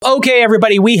Okay,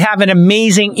 everybody, we have an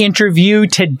amazing interview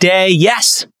today.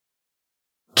 Yes,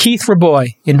 Keith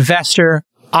Rabois, investor,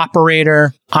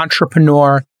 operator,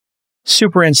 entrepreneur,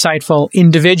 super insightful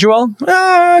individual,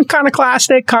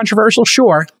 iconoclastic, controversial,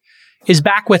 sure, is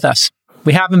back with us.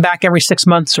 We have him back every 6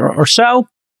 months or so,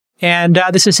 and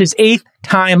this is his 8th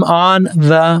time on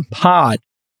the pod.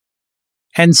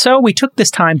 And so we took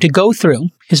this time to go through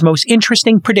his most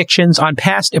interesting predictions on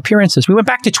past appearances. We went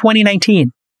back to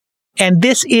 2019. And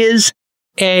this is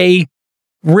we're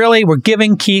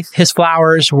giving Keith his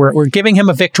flowers. We're giving him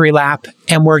a victory lap,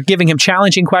 and we're giving him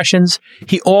challenging questions.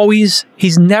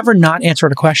 He's never not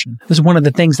answered a question. This is one of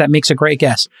the things that makes a great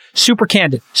guest. Super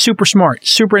candid, super smart,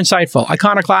 super insightful,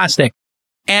 iconoclastic,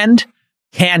 and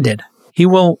candid.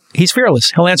 He's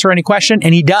fearless. He'll answer any question,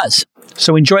 and he does.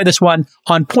 So enjoy this one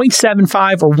on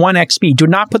 0.75 or 1x speed. Do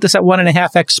not put this at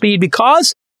 1.5x speed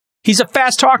because he's a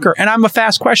fast talker, and I'm a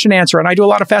fast question answerer, and I do a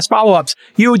lot of fast follow-ups.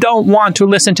 You don't want to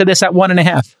listen to this at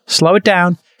 1.5. Slow it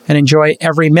down and enjoy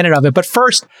every minute of it. But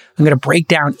first, I'm going to break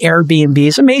down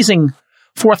Airbnb's amazing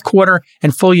fourth quarter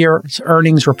and full year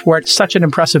earnings report. Such an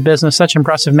impressive business, such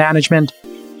impressive management,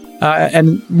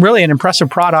 and really an impressive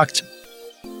product.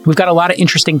 We've got a lot of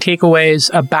interesting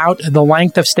takeaways about the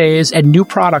length of stays and new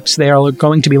products they are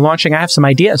going to be launching. I have some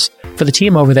ideas for the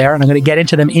team over there, and I'm going to get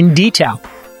into them in detail.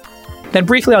 Then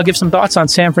briefly, I'll give some thoughts on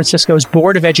San Francisco's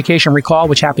Board of Education recall,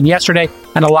 which happened yesterday,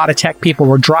 and a lot of tech people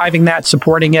were driving that,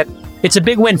 supporting it. It's a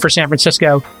big win for San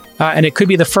Francisco, and it could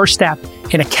be the first step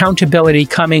in accountability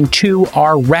coming to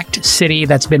our wrecked city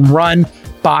that's been run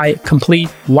by complete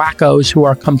wackos who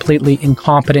are completely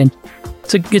incompetent.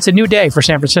 It's a new day for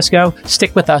San Francisco.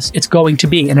 Stick with us. It's going to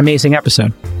be an amazing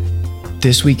episode.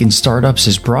 This Week in Startups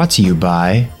is brought to you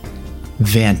by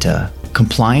Vanta.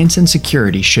 Compliance and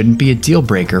security shouldn't be a deal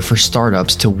breaker for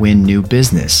startups to win new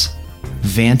business.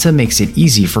 Vanta makes it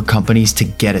easy for companies to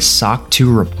get a SOC 2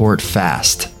 report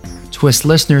fast. Twist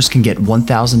listeners can get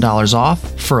 $1,000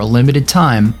 off for a limited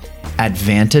time at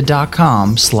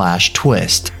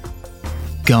vanta.com/twist.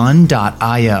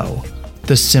 Gun.io,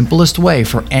 the simplest way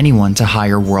for anyone to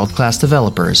hire world-class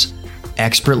developers,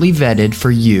 expertly vetted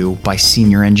for you by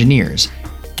senior engineers.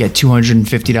 Get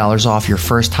 $250 off your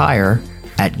first hire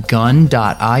at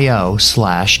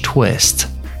gun.io/twist.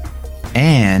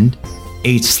 And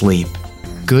 8 Sleep.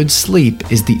 Good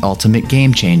sleep is the ultimate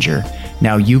game changer.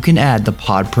 Now you can add the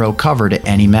Pod Pro cover to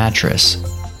any mattress.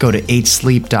 Go to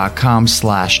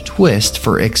 8sleep.com/twist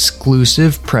for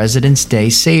exclusive President's Day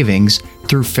savings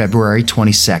through February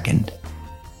 22nd.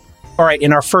 All right,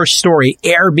 in our first story,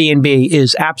 Airbnb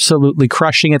is absolutely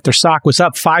crushing it. Their stock was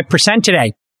up 5%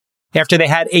 today after they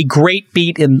had a great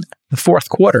beat in the fourth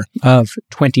quarter of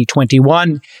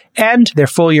 2021, and their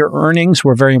full year earnings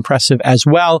were very impressive as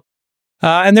well.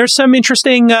 And there's some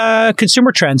interesting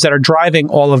consumer trends that are driving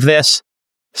all of this.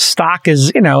 Stock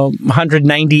is,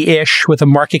 190-ish with a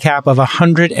market cap of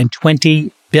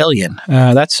 $120 billion.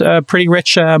 That's a pretty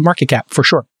rich market cap for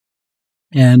sure.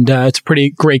 And it's a pretty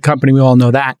great company. We all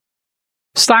know that.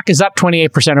 Stock is up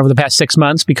 28% over the past 6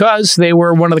 months because they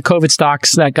were one of the COVID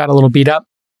stocks that got a little beat up.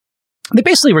 They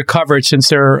basically recovered since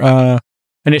their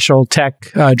initial tech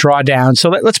drawdown. So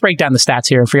let's break down the stats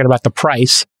here and forget about the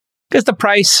price. Because the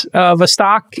price of a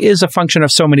stock is a function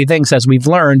of so many things, as we've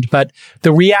learned. But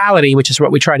the reality, which is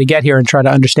what we try to get here and try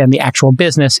to understand the actual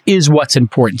business, is what's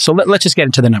important. So let's just get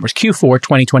into the numbers. Q4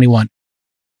 2021.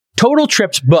 Total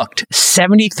trips booked,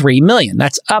 73 million.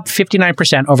 That's up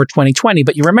 59% over 2020.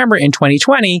 But you remember in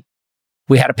 2020,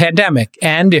 we had a pandemic.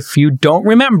 And if you don't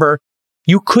remember,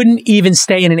 you couldn't even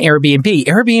stay in an Airbnb.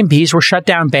 Airbnbs were shut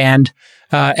down, banned,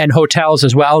 and hotels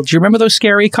as well. Do you remember those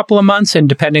scary couple of months? And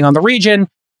depending on the region,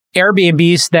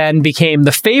 Airbnbs then became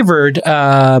the favored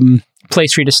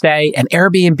place for you to stay. And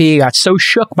Airbnb got so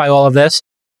shook by all of this,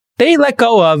 they let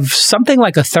go of something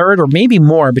like a third or maybe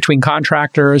more between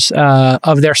contractors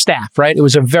of their staff, right? It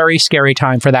was a very scary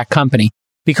time for that company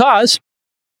because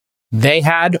they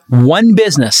had one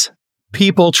business,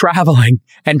 people traveling,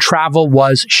 and travel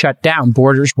was shut down.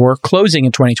 Borders were closing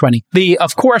in 2020. The,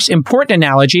 of course, important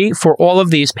analogy for all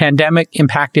of these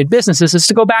pandemic-impacted businesses is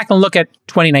to go back and look at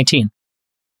 2019.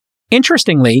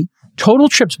 Interestingly, total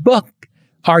trips booked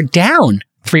are down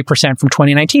 3% from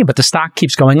 2019, but the stock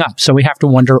keeps going up. So we have to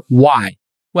wonder why.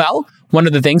 Well, one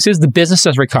of the things is the business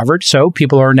has recovered, so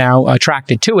people are now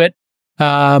attracted to it.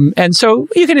 And so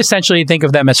you can essentially think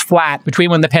of them as flat between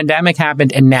when the pandemic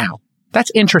happened and now.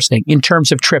 That's interesting in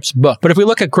terms of trips booked. But if we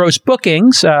look at gross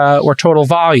bookings or total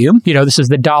volume, this is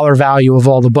the dollar value of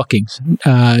all the bookings,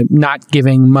 not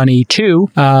giving money to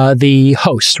the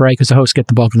host, right? Because the hosts get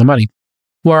the bulk of the money.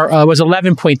 was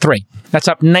 11.3. That's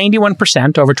up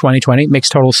 91% over 2020. It makes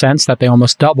total sense that they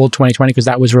almost doubled 2020 because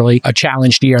that was really a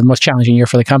challenged year, the most challenging year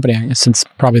for the company since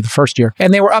probably the first year.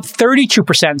 And they were up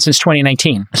 32% since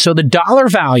 2019. So the dollar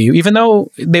value, even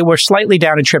though they were slightly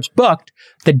down in trips booked,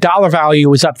 the dollar value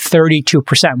was up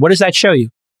 32%. What does that show you?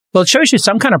 Well, it shows you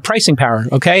some kind of pricing power,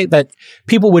 okay? That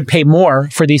people would pay more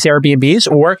for these Airbnbs,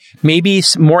 or maybe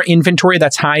more inventory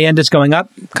that's high end is going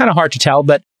up. Kind of hard to tell,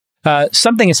 but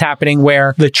something is happening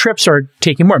where the trips are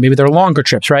taking more. Maybe they're longer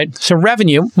trips, right? So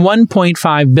revenue,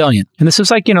 $1.5 billion. And this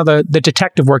is like, the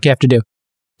detective work you have to do.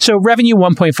 So revenue,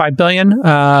 $1.5 billion.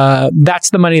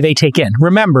 That's the money they take in.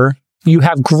 Remember, you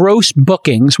have gross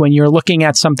bookings when you're looking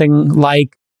at something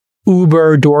like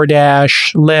Uber,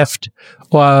 DoorDash, Lyft,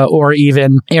 or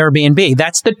even Airbnb.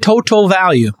 That's the total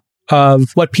value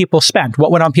of what people spent,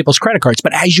 what went on people's credit cards.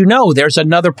 But as you know, there's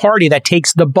another party that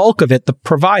takes the bulk of it, the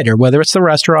provider, whether it's the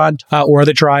restaurant or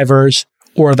the drivers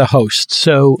or the hosts.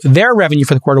 So their revenue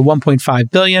for the quarter,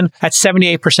 $1.5 billion. That's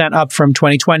 78% up from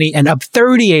 2020 and up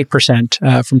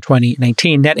 38% from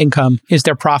 2019. Net income is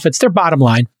their profits, their bottom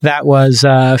line. That was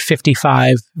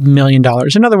 $55 million.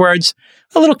 In other words,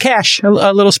 a little cash,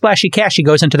 a little splashy cashy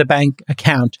goes into the bank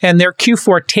account. And their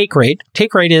Q4 take rate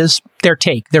is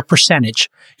their percentage.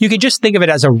 You can just think of it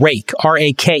as a rake,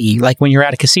 R-A-K-E. Like when you're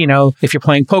at a casino, if you're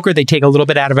playing poker, they take a little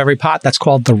bit out of every pot. That's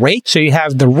called the rake. So you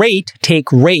have the rate,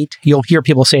 take rate. You'll hear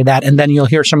people say that. And then you'll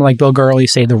hear someone like Bill Gurley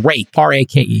say the rake,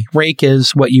 R-A-K-E. Rake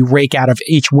is what you rake out of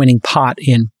each winning pot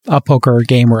in a poker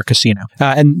game or a casino.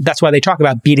 And that's why they talk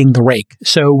about beating the rake.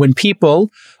 So when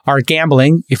people are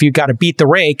gambling, if you've got to beat the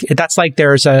rake, that's like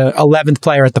there's a 11th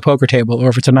player at the poker table, or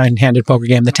if it's a 9-handed poker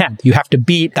game, the 10th. You have to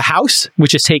beat the house,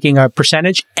 which is taking a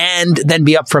percentage, and then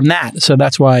be up from that. So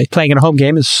that's why playing in a home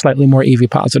game is slightly more EV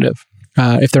positive.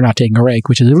 If they're not taking a rake,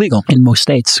 which is illegal in most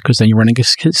states, because then you're running a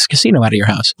casino out of your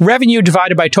house. Revenue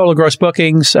divided by total gross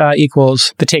bookings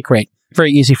equals the take rate.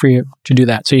 Very easy for you to do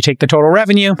that. So you take the total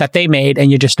revenue that they made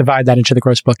and you just divide that into the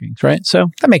gross bookings, right?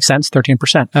 So that makes sense,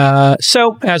 13%.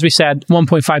 So as we said,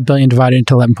 1.5 billion divided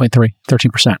into 11.3,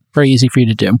 13%. Very easy for you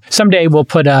to do. Someday we'll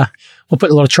put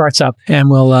little charts up, and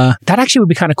that actually would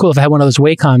be kind of cool if I had one of those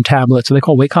Wacom tablets. So they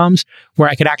call Wacoms, where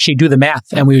I could actually do the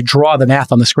math and we would draw the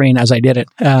math on the screen as I did it.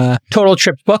 Total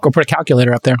trips booked, or put a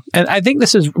calculator up there. And I think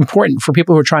this is important for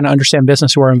people who are trying to understand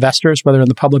business, who are investors, whether in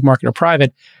the public market or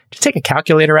private, to take a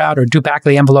calculator out or do back of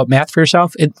the envelope math for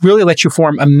yourself. It really lets you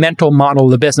form a mental model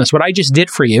of the business. What I just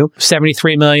did for you,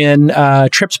 73 million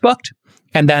trips booked.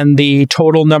 And then the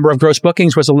total number of gross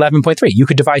bookings was 11.3. You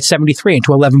could divide 73 into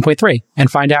 11.3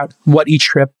 and find out what each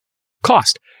trip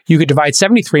cost. You could divide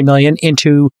 73 million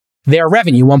into their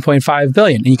revenue, 1.5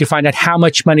 billion. And you could find out how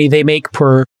much money they make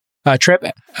per trip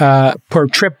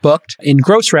booked in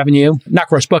gross revenue, not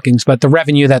gross bookings, but the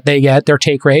revenue that they get, their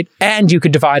take rate. And you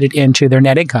could divide it into their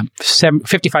net income,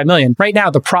 55 million. Right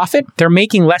now, the profit, they're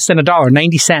making less than $1,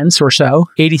 90 cents or so,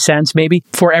 80 cents maybe,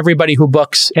 for everybody who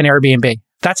books an Airbnb.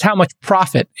 That's how much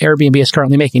profit Airbnb is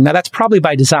currently making. Now, that's probably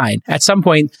by design. At some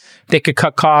point, they could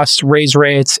cut costs, raise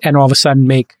rates, and all of a sudden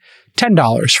make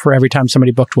 $10 for every time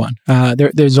somebody booked one.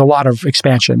 There's a lot of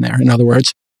expansion there, in other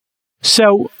words.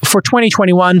 So for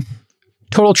 2021,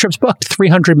 total trips booked,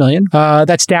 300 million.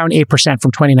 That's down 8%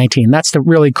 from 2019. That's the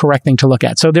really correct thing to look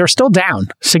at. So they're still down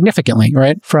significantly,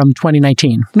 right, from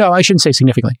 2019. No, I shouldn't say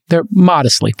significantly. They're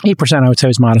modestly. 8%, I would say,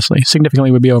 is modestly. Significantly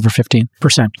would be over 15%.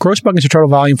 Gross bookings or total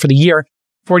volume for the year,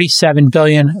 47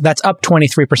 billion. That's up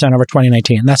 23% over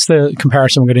 2019. That's the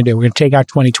comparison we're going to do. We're going to take out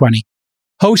 2020.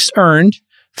 Hosts earned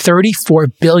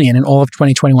 $34 billion in all of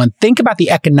 2021. Think about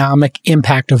the economic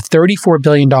impact of $34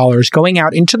 billion going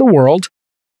out into the world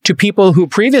to people who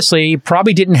previously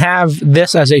probably didn't have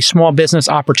this as a small business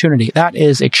opportunity. That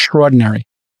is extraordinary.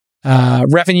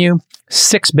 Revenue,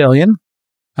 $6 billion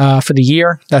for the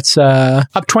year. That's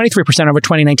up 23% over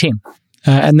 2019.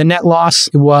 And the net loss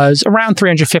was around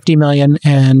 350 million.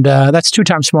 And that's 2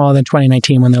 times smaller than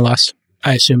 2019 when they lost,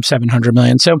 I assume, 700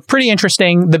 million. So pretty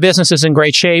interesting. The business is in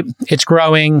great shape. It's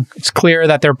growing. It's clear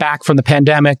that they're back from the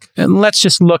pandemic. And let's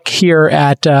just look here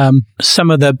at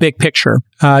some of the big picture.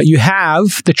 You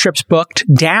have the trips booked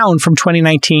down from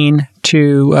 2019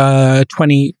 to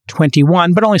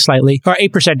 2021, but only slightly, or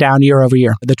 8% down year over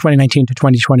year, the 2019 to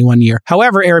 2021 year.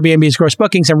 However, Airbnb's gross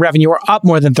bookings and revenue are up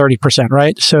more than 30%,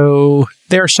 right? So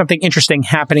there's something interesting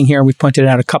happening here. We've pointed it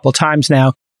out a couple of times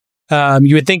now.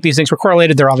 You would think these things were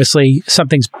correlated. They're obviously,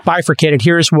 something's bifurcated.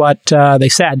 Here's what they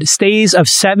said. Stays of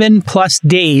 7+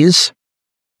 days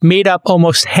made up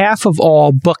almost half of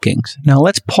all bookings. Now,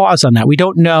 let's pause on that. We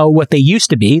don't know what they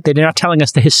used to be. They're not telling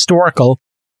us the historical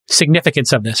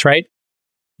significance of this, right?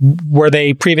 Were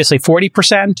they previously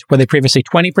 40%? Were they previously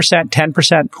 20%,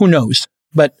 10%? Who knows?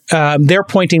 But they're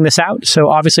pointing this out, so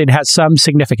obviously it has some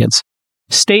significance.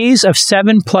 Stays of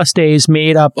 7+ days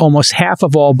made up almost half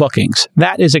of all bookings.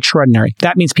 That is extraordinary.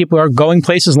 That means people are going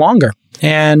places longer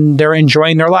and they're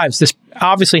enjoying their lives. This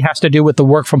obviously has to do with the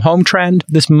work from home trend.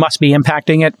 This must be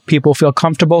impacting it. People feel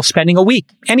comfortable spending a week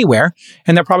anywhere,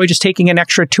 and they're probably just taking an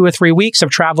extra 2 or 3 weeks of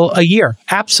travel a year.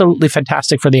 Absolutely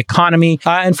fantastic for the economy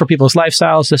and for people's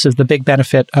lifestyles. This is the big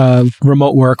benefit of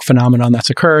remote work phenomenon that's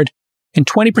occurred. And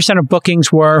 20% of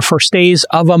bookings were for stays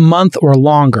of a month or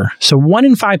longer. So 1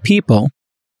 in 5 people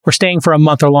were staying for a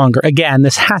month or longer. Again,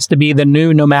 this has to be the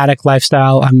new nomadic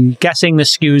lifestyle. I'm guessing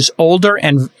this skews older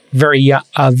and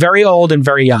very old and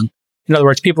very young. In other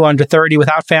words, people under 30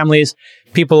 without families,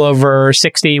 people over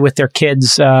 60 with their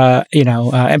kids,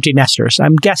 empty nesters.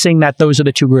 I'm guessing that those are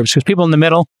the two groups, because people in the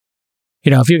middle,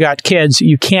 if you got kids,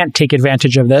 you can't take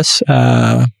advantage of this.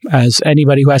 As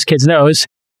anybody who has kids knows,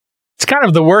 it's kind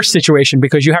of the worst situation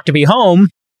because you have to be home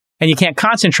and you can't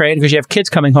concentrate because you have kids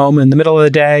coming home in the middle of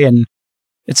the day. And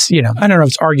it's, I don't know if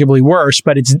it's arguably worse,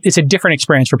 but it's a different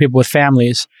experience for people with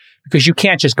families because you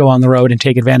can't just go on the road and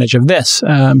take advantage of this.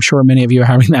 I'm sure many of you are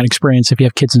having that experience if you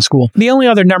have kids in school. The only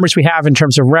other numbers we have in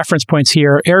terms of reference points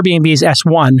here, Airbnb's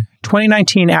S1,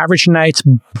 2019 average nights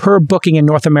per booking in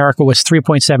North America was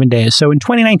 3.7 days. So in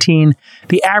 2019,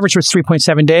 the average was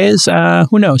 3.7 days.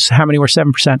 Who knows how many were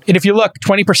 7%? And if you look,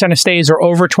 20% of stays are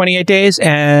over 28 days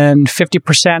and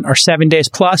 50% are 7 days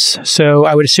plus. So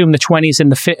I would assume the 20s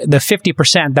and the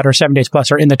 50% that are 7 days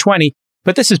plus are in the 20.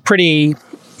 But this is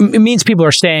it means people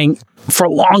are staying for a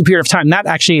long period of time. That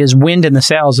actually is wind in the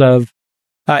sails of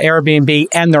Airbnb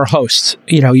and their hosts.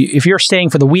 If you're staying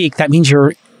for the week, that means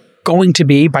you're going to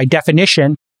be, by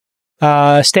definition,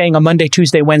 staying on Monday,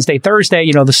 Tuesday, Wednesday,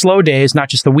 Thursday, the slow days, not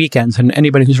just the weekends. And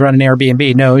anybody who's running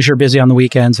Airbnb knows you're busy on the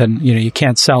weekends and, you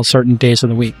can't sell certain days of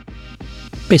the week.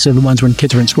 Basically the ones when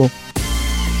kids are in school.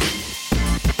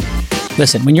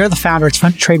 Listen, when you're the founder, it's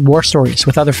fun to trade war stories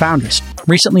with other founders.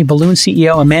 Recently, Balloon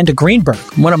CEO Amanda Greenberg,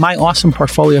 one of my awesome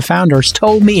portfolio founders,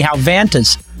 told me how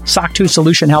Vanta's SOC 2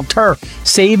 solution helped her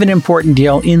save an important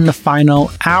deal in the final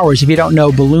hours. If you don't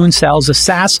know, Balloon sells a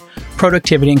SaaS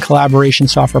productivity and collaboration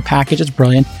software package. It's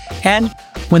brilliant. And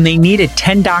when they needed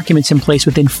 10 documents in place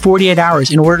within 48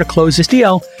 hours in order to close this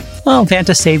deal,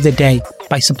 Vanta saved the day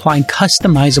by supplying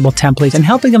customizable templates and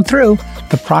helping them through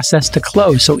the process to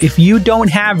close. So if you don't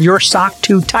have your SOC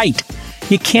 2 tight,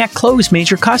 you can't close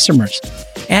major customers.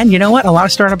 And you know what? A lot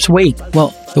of startups wait.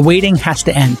 Well, the waiting has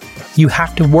to end. You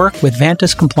have to work with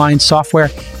Vanta's compliance software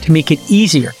to make it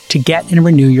easier to get and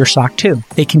renew your SOC 2.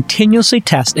 They continuously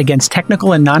test against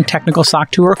technical and non-technical SOC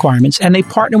 2 requirements, and they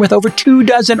partner with over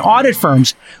 24 audit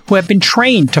firms who have been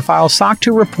trained to file SOC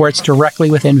 2 reports directly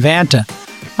within Vanta.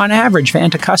 On average,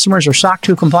 Vanta customers are SOC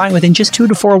 2 compliant within just 2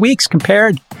 to 4 weeks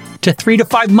compared to 3 to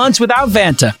 5 months without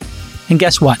Vanta. And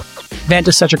guess what?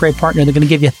 Vanta's such a great partner, they're going to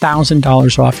give you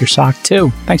 $1,000 off your SOC 2.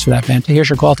 Thanks for that, Vanta. Here's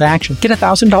your call to action. Get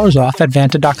 $1,000 off at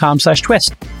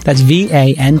Vanta.com/twist. That's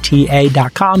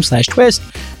VANTA.com/twist.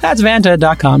 That's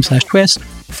Vanta.com/twist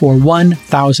for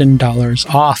 $1,000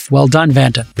 off. Well done,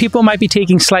 Vanta. People might be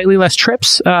taking slightly less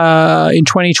trips in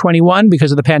 2021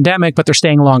 because of the pandemic, but they're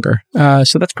staying longer.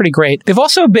 So that's pretty great. They've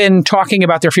also been talking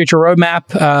about their future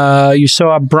roadmap. You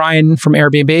saw Brian from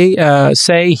Airbnb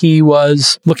say he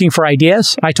was looking for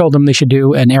ideas. I told him they should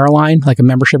do an airline, like a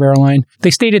membership airline.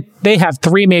 They stated they have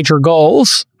 3 major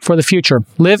goals for the future.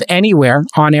 Live anywhere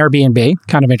on Airbnb.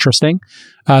 Kind of interesting.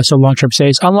 So long-term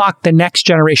stays. Unlock the next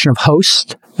generation of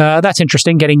hosts. That's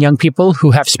interesting. Getting young people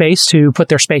who have space to put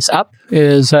their space up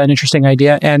is an interesting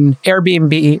idea. And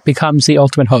Airbnb becomes the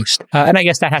ultimate host. And I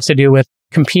guess that has to do with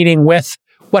competing with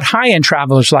what high-end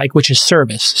travelers like, which is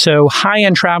service. So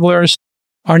high-end travelers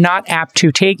are not apt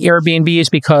to take Airbnbs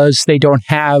because they don't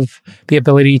have the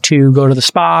ability to go to the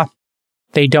spa.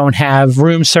 They don't have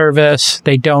room service.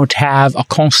 They don't have a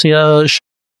concierge.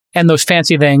 And those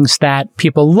fancy things that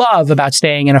people love about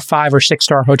staying in a 5 or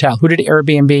 6-star hotel. Who did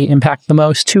Airbnb impact the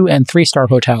most? 2 and 3-star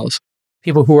hotels.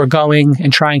 People who were going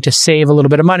and trying to save a little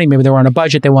bit of money. Maybe they were on a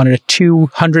budget. They wanted a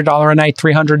 $200 a night,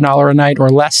 $300 a night or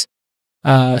less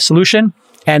solution.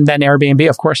 And then Airbnb,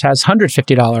 of course, has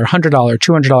 $150, $100,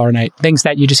 $200 a night. Things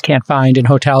that you just can't find in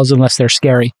hotels unless they're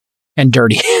scary and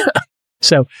dirty.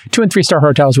 So 2 and 3-star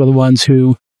hotels were the ones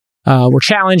who were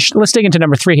challenged. Let's dig into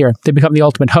number 3 here. They become the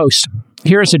ultimate host.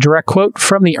 Here is a direct quote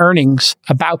from the earnings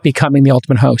about becoming the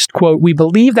ultimate host. Quote, "We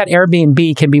believe that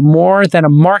Airbnb can be more than a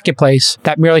marketplace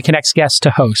that merely connects guests to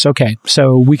hosts." Okay,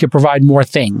 so we could provide more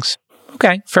things.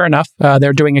 Okay, fair enough.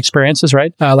 They're doing experiences,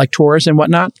 right? Like tours and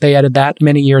whatnot. They added that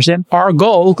many years in. Our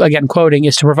goal, again, quoting,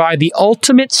 is to provide the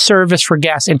ultimate service for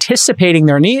guests, anticipating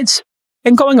their needs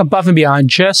and going above and beyond,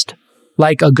 just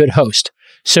like a good host.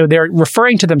 So they're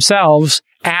referring to themselves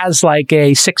as like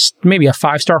maybe a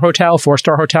 5-star hotel,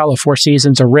 4-star hotel, a Four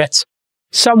Seasons, a Ritz,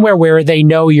 somewhere where they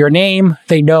know your name,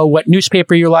 they know what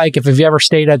newspaper you like. If you've ever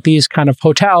stayed at these kind of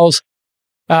hotels,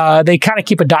 they kind of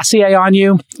keep a dossier on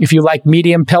you. If you like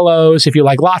medium pillows, if you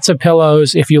like lots of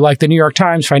pillows, if you like the New York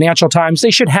Times, Financial Times,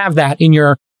 they should have that in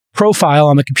your profile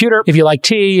on the computer. If you like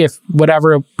tea, if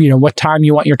whatever, what time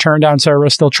you want your turn down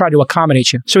service, they'll try to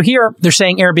accommodate you. So here they're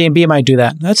saying Airbnb might do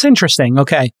that. That's interesting.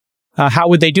 Okay. How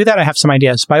would they do that? I have some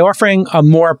ideas. By offering a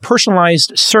more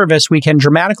personalized service, we can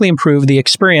dramatically improve the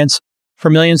experience for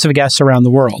millions of guests around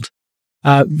the world.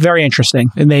 Very interesting.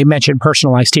 And they mentioned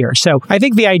personalized here. So I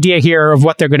think the idea here of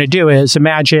what they're going to do is,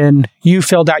 imagine you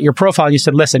filled out your profile and you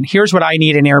said, listen, here's what I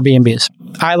need in Airbnbs.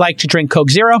 I like to drink Coke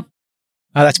Zero.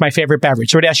 That's my favorite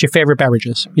beverage. So it asks you favorite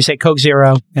beverages. You say Coke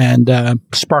Zero and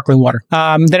sparkling water.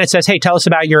 Then it says, hey, tell us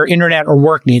about your internet or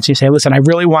work needs. You say, listen, I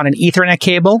really want an Ethernet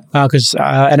cable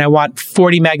and I want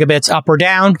 40 megabits up or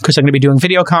down because I'm going to be doing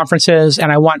video conferences,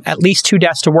 and I want at least 2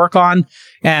 desks to work on.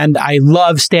 And I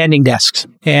love standing desks.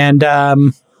 And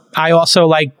I also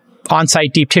like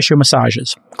on-site deep tissue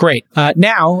massages. Great.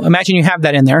 Now, imagine you have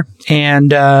that in there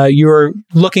and you're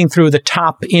looking through the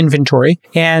top inventory,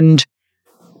 and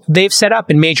they've set up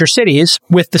in major cities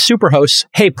with the superhosts,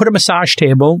 hey, put a massage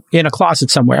table in a closet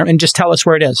somewhere and just tell us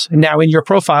where it is. And now in your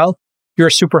profile, you're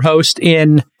a superhost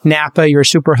in Napa, you're a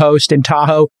superhost in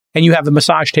Tahoe, and you have a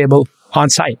massage table on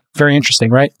site. Very interesting,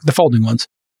 right? The folding ones.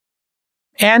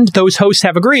 And those hosts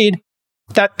have agreed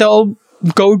that they'll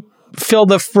go fill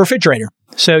the refrigerator.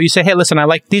 So you say, hey, listen,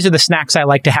 these are the snacks I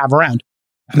like to have around.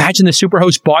 Imagine the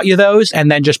superhost bought you those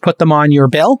and then just put them on your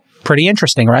bill. Pretty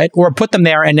interesting, right? Or put them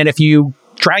there, and then if you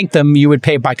drank them, you would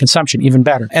pay by consumption, even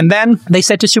better. And then they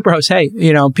said to superhosts, hey,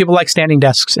 people like standing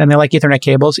desks and they like Ethernet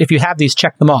cables. If you have these,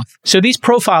 check them off. So these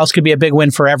profiles could be a big win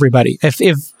for everybody. If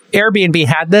Airbnb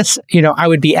had this, I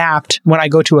would be apt when I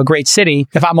go to a great city.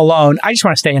 If I'm alone, I just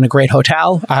want to stay in a great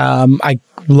hotel. I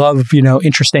love,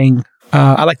 interesting,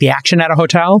 I like the action at a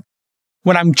hotel.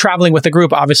 When I'm traveling with a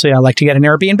group, obviously I like to get an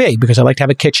Airbnb because I like to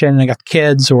have a kitchen. I got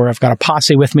kids, or I've got a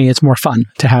posse with me. It's more fun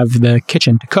to have the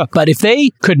kitchen to cook. But if they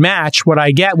could match what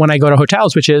I get when I go to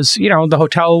hotels, which is, the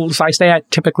hotels I stay at,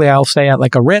 typically I'll stay at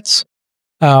like a Ritz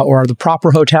or the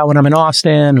proper hotel when I'm in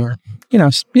Austin, or,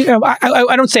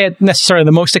 I don't say it necessarily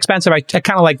the most expensive. I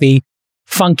kind of like the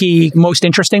funky, most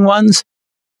interesting ones.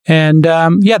 And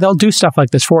they'll do stuff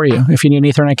like this for you. If you need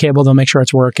an Ethernet cable, they'll make sure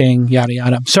it's working, yada,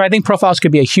 yada. So I think profiles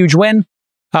could be a huge win.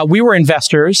 We were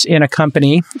investors in a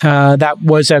company that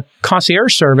was a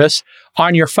concierge service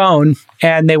on your phone,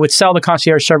 and they would sell the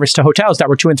concierge service to hotels that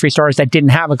were 2 and 3 stars that didn't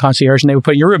have a concierge, and they would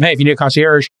put in your room, hey, if you need a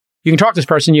concierge, you can talk to this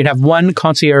person. You'd have one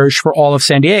concierge for all of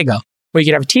San Diego. Or you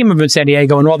could have a team of them in San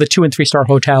Diego, and all the 2 and 3 star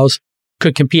hotels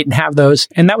could compete and have those.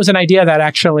 And that was an idea that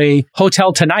actually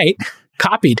Hotel Tonight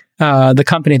copied. The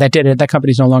company that did it, that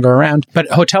company's no longer around. But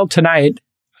Hotel Tonight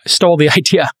stole the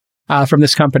idea from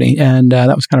this company, and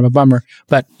that was kind of a bummer.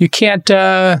 But you can't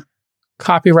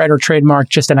copyright or trademark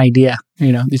just an idea.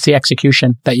 It's the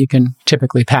execution that you can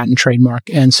typically patent, trademark.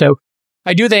 And so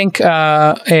I do think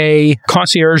a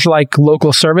concierge-like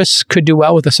local service could do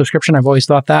well with a subscription. I've always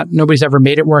thought that. Nobody's ever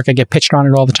made it work. I get pitched on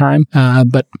it all the time.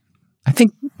 But I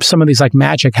think some of these like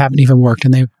Magic haven't even worked.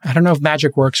 And I don't know if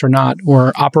Magic works or not,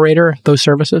 or Operator, those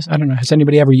services. I don't know. Has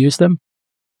anybody ever used them?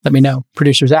 Let me know.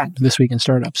 Producers at This Week in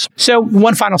Startups. So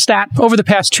one final stat. Over the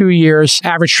past 2 years,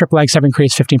 average trip lengths have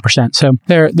increased 15%. So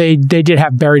they did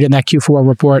have buried in that Q4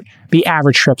 report the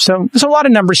average trip. So there's a lot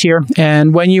of numbers here.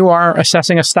 And when you are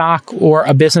assessing a stock or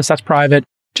a business that's private,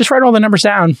 just write all the numbers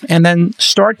down and then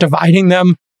start dividing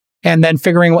them and then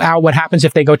figuring out what happens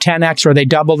if they go 10x or they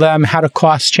double them, how do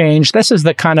costs change. This is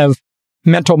the kind of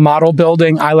mental model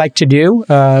building I like to do.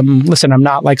 Listen, I'm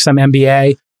not like some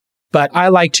MBA. But I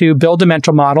like to build a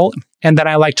mental model, and then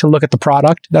I like to look at the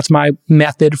product. That's my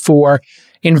method for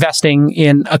investing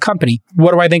in a company.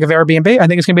 What do I think of Airbnb? I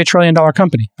think it's going to be $1 trillion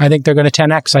company. I think they're going to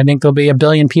 10x. I think there'll be 1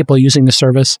 billion people using the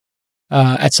service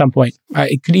at some point.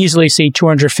 I could easily see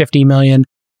 250 million,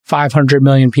 500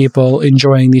 million people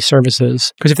enjoying these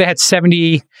services. Because if they had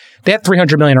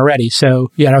 300 million already.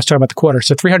 So I was talking about the quarter.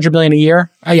 So 300 million a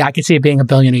year. I could see it being 1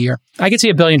 billion a year. I could see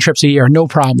 1 billion trips a year, no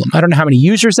problem. I don't know how many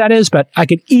users that is, but I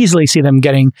could easily see them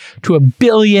getting to 1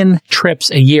 billion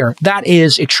trips a year. That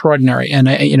is extraordinary. And,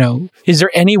 is there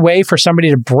any way for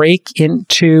somebody to break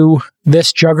into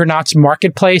this juggernaut's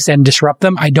marketplace and disrupt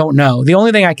them? I don't know. The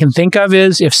only thing I can think of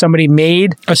is if somebody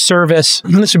made a service,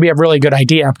 this would be a really good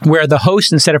idea, where the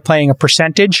host, instead of paying a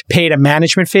percentage, paid a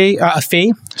management fee, a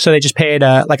fee. So they just paid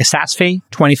like a SaaS fee,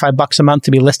 $25 a month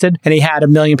to be listed. And he had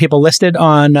 1 million people listed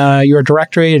on your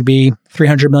directory. It'd be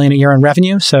 $300 million a year in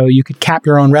revenue. So you could cap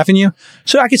your own revenue.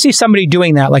 So I could see somebody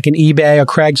doing that, like an eBay, a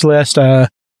Craigslist, a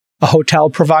hotel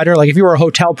provider. Like if you were a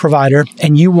hotel provider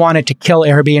and you wanted to kill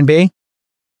Airbnb,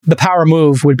 the power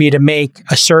move would be to make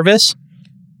a service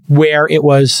where it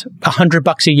was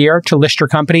 $100 a year to list your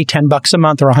company, $10 a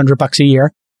month or $100 a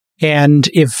year. And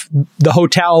if the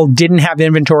hotel didn't have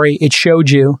inventory, it showed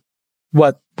you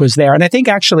what was there. And I think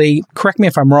actually, correct me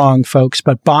if I'm wrong, folks,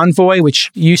 but Bonvoy,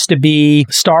 which used to be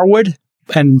Starwood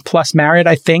and plus Marriott,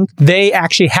 I think, they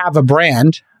actually have a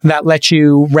brand that lets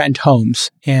you rent homes.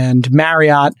 And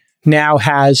Marriott now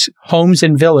has homes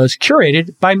and villas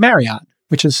curated by Marriott,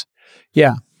 which is,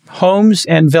 Homes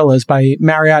and Villas by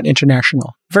Marriott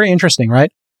International. Very interesting,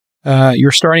 right?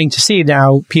 You're starting to see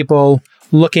now people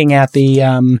looking at the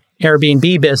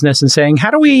Airbnb business and saying,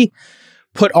 how do we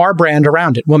put our brand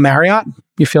around it? Well, Marriott,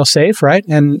 you feel safe, right?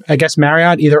 And I guess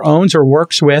Marriott either owns or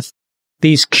works with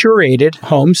these curated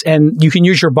homes, and you can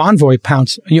use your Bonvoy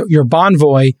points, your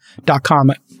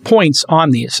Bonvoy.com points on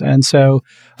these. And so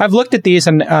I've looked at these,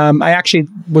 and I actually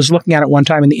was looking at it one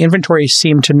time, and the inventory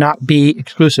seemed to not be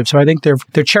exclusive. So I think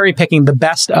they're cherry picking the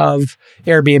best of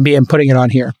Airbnb and putting it on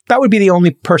here. That would be the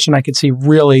only person I could see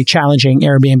really challenging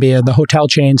Airbnb, the hotel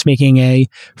chains making a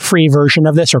free version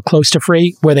of this or close to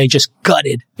free, where they just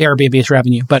gutted Airbnb's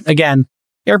revenue. But again,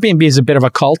 Airbnb is a bit of a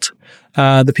cult.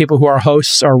 The people who are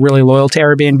hosts are really loyal to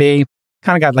Airbnb.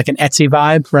 Kind of got like an Etsy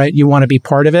vibe, right? You want to be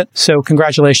part of it. So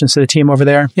congratulations to the team over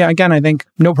there. Yeah, again, I think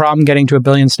no problem getting to 1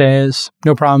 billion stays.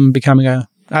 No problem becoming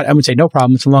I would say no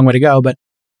problem. It's a long way to go, but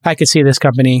I could see this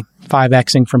company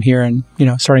 5Xing from here and,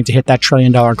 starting to hit that $1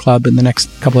 trillion club in the next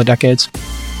couple of decades.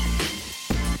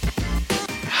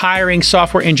 Hiring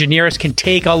software engineers can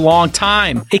take a long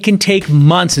time. It can take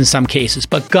months in some cases,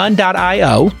 but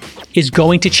Gun.io is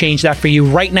going to change that for you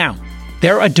right now.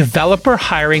 They're a developer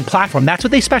hiring platform. That's what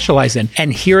they specialize in.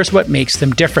 And here's what makes them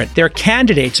different. Their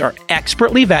candidates are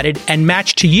expertly vetted and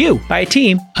matched to you by a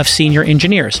team of senior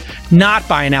engineers, not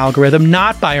by an algorithm,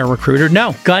 not by a recruiter.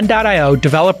 No, Gun.io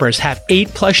developers have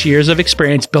 8+ years of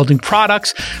experience building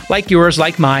products like yours,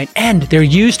 like mine, and they're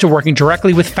used to working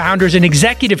directly with founders and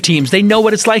executive teams. They know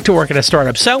what it's like to work at a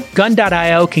startup. So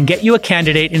Gun.io can get you a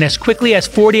candidate in as quickly as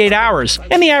 48 hours.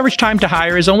 And the average time to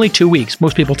hire is only 2 weeks.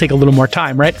 Most people take a little more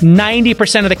time, right? 90%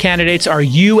 of the candidates are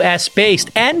US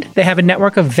based, and they have a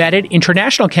network of vetted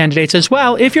international candidates as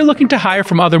well if you're looking to hire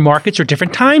from other markets or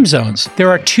different time zones. There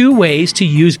are 2 ways to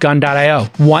use Gun.io.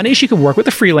 One is you can work with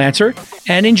a freelancer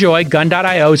and enjoy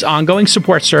Gun.io's ongoing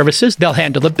support services. They'll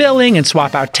handle the billing and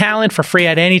swap out talent for free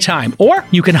at any time. Or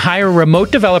you can hire a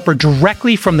remote developer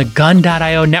directly from the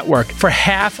Gun.io network for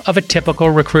half of a typical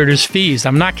recruiter's fees.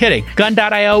 I'm not kidding.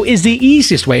 Gun.io is the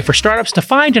easiest way for startups to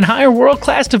find and hire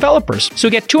world-class developers. So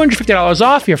get $250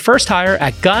 off your first hire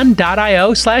at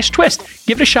gun.io/twist.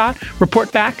 Give it a shot.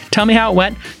 Report back. Tell me how it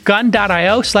went.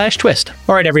 Gun.io/twist.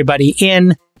 All right, everybody.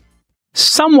 In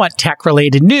somewhat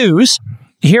tech-related news,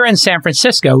 here in San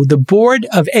Francisco, the Board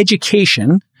of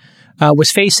Education was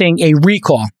facing a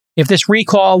recall. If this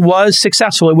recall was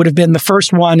successful, it would have been the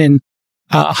first one in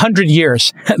 100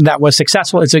 years that was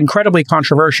successful. It's incredibly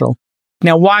controversial.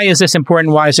 Now, why is this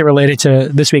important? Why is it related to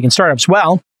This Week in Startups?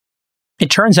 Well, it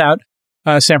turns out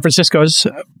San Francisco is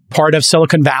part of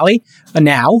Silicon Valley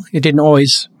now. It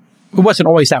wasn't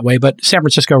always that way, but San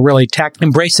Francisco really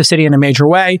embraced the city in a major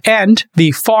way. And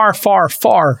the far,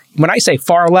 when I say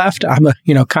far left, I'm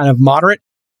kind of moderate.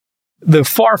 The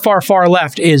far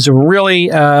left is really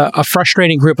a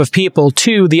frustrating group of people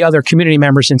to the other community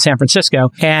members in San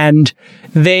Francisco. And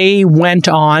they went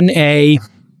on a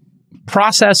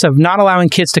process of not allowing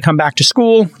kids to come back to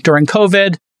school during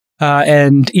COVID.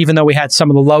 And even though we had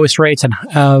some of the lowest rates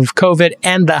of COVID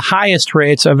and the highest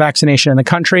rates of vaccination in the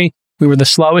country, we were the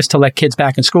slowest to let kids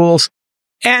back in schools.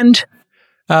 And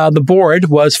the board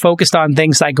was focused on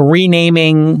things like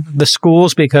renaming the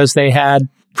schools because they had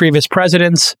previous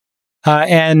presidents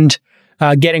and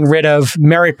getting rid of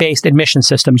merit-based admission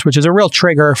systems, which is a real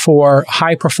trigger for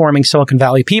high-performing Silicon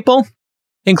Valley people,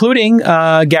 including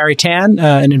Gary Tan,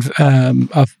 an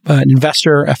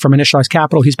investor from Initialized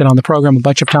Capital. He's been on the program a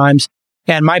bunch of times.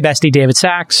 And my bestie, David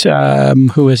Sachs,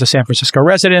 who is a San Francisco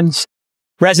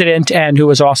resident and who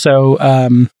was also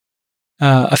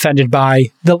offended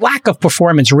by the lack of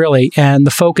performance, really, and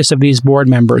the focus of these board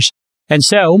members. And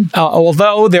so,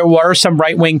 although there were some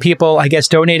right-wing people, I guess,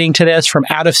 donating to this from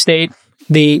out of state,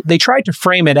 They tried to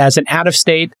frame it as an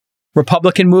out-of-state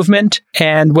Republican movement.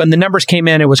 And when the numbers came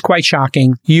in, it was quite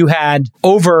shocking. You had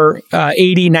over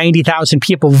 80, 90,000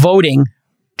 people voting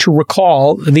to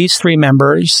recall these three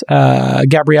members,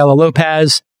 Gabriela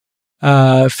Lopez,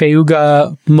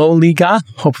 Feuga Moliga,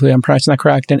 hopefully I'm pronouncing that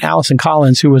correct, and Allison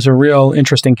Collins, who was a real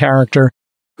interesting character,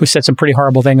 who said some pretty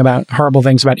horrible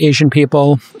things about Asian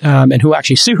people, and who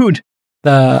actually sued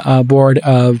the Board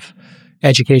of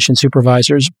Education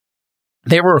Supervisors.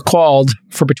 They were recalled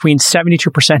for between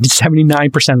 72% and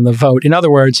 79% of the vote. In other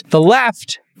words, the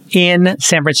left in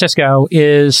San Francisco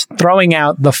is throwing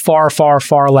out the far, far,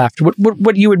 far left.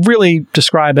 What you would really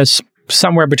describe as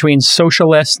somewhere between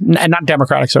socialist, and not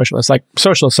democratic socialist, like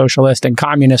socialist and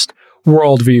communist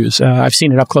worldviews. I've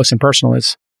seen it up close and personal.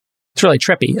 It's really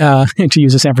trippy, to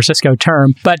use a San Francisco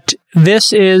term. But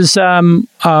this is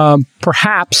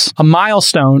perhaps a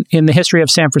milestone in the history of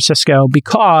San Francisco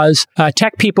because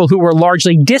tech people who were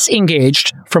largely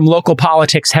disengaged from local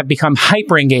politics have become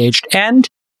hyper-engaged, and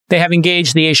they have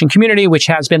engaged the Asian community, which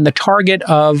has been the target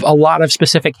of a lot of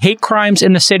specific hate crimes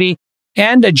in the city.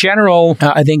 And a general,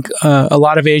 I think a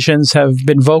lot of Asians have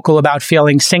been vocal about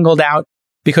feeling singled out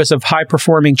because of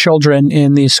high-performing children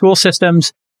in these school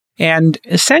systems. And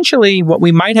essentially what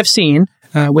we might have seen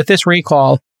with this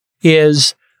recall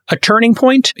is a turning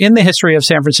point in the history of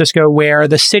San Francisco where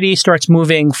the city starts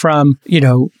moving from,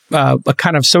 a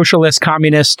kind of socialist,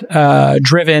 communist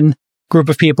driven group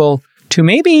of people to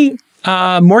maybe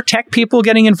more tech people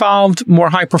getting involved, more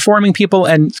high-performing people,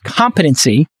 and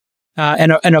competency.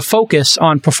 And a focus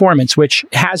on performance, which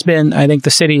has been, I think, the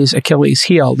city's Achilles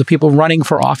heel. The people running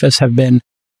for office have been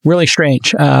really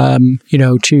strange,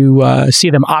 to see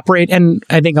them operate. And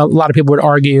I think a lot of people would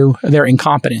argue they're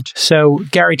incompetent. So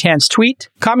Garry Tan's tweet,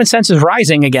 common sense is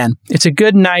rising again. It's a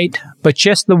good night, but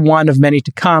just the one of many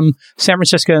to come. San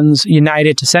Franciscans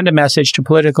united to send a message to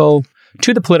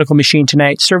the political machine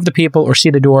tonight. Serve the people or see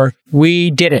the door.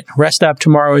 We did it. Rest up.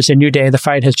 Tomorrow is a new day. The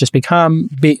fight has just begun.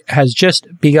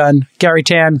 Garry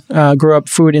Tan grew up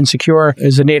food insecure,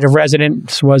 is a native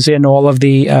resident, was in all of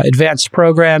the advanced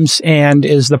programs, and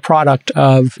is the product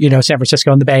of, San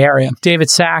Francisco and the Bay Area. David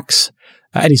Sachs,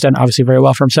 and he's done obviously very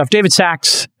well for himself. David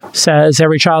Sachs says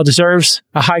every child deserves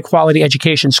a high-quality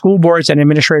education. School boards and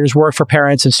administrators work for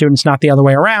parents and students, not the other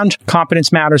way around.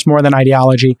 Competence matters more than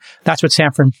ideology. That's what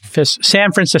San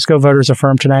Francisco voters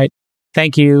affirmed tonight.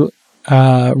 Thank you.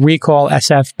 Recall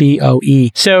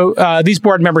SFBOE. So these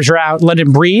board members are out.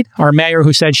 London Breed, our mayor,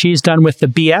 who said she's done with the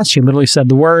BS. She literally said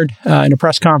the word in a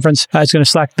press conference. Is going to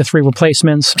select the three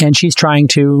replacements. And she's trying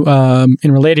to,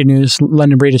 in related news,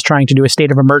 London Breed is trying to do a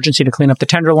state of emergency to clean up the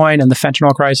Tenderloin and the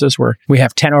fentanyl crisis, where we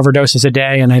have 10 overdoses a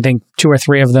day. And I think 2 or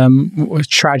 3 of them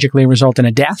tragically result in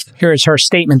a death. Here is her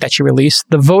statement that she released.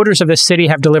 The voters of this city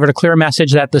have delivered a clear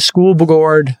message that the school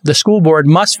board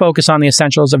must focus on the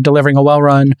essentials of delivering a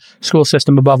well-run school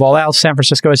system above all else. San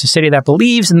Francisco is a city that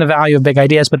believes in the value of big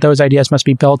ideas, but those ideas must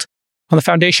be built on the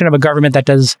foundation of a government that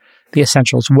does the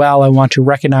essentials well. I want to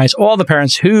recognize all the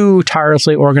parents who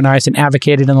tirelessly organized and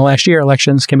advocated in the last year.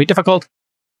 Elections can be difficult,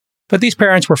 but these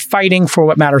parents were fighting for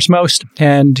what matters most.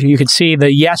 And you can see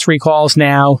the yes recalls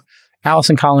now.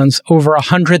 Allison Collins, over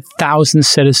 100,000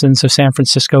 citizens of San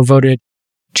Francisco voted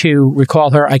to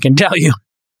recall her. I can tell you,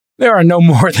 there are no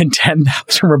more than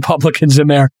 10,000 Republicans in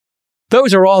there.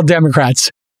 Those are all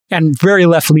Democrats, and very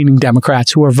left-leaning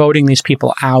Democrats, who are voting these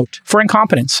people out for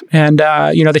incompetence. And,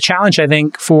 the challenge, I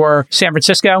think, for San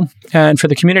Francisco and for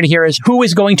the community here is who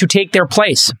is going to take their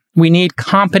place? We need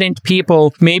competent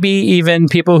people, maybe even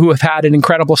people who have had an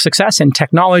incredible success in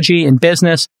technology and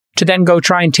business, to then go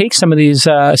try and take some of these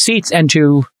seats and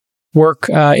to work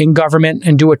in government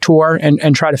and do a tour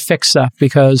and try to fix stuff,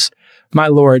 because my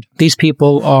Lord, these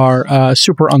people are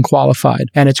super unqualified.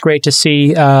 And it's great to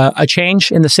see a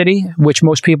change in the city, which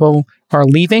most people are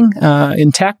leaving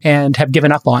in tech and have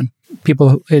given up on.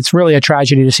 It's really a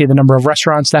tragedy to see the number of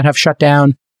restaurants that have shut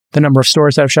down, the number of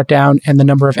stores that have shut down, and the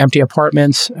number of empty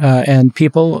apartments. And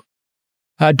people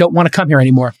don't want to come here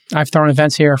anymore. I've thrown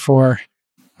events here for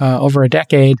over a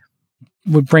decade,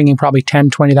 bringing probably 10,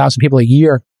 20,000 people a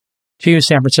year to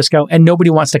San Francisco, and nobody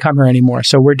wants to come here anymore.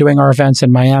 So we're doing our events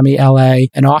in Miami, LA,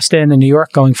 and Austin, and New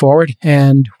York going forward,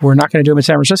 and we're not going to do them in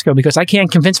San Francisco because I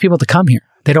can't convince people to come here.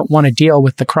 They don't want to deal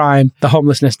with the crime, the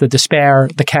homelessness, the despair,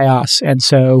 the chaos. And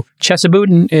so Chesa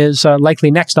Boudin is likely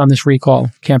next on this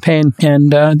recall campaign,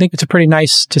 and I think it's pretty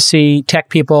nice to see tech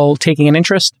people taking an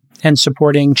interest and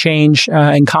supporting change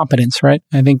and competence, right?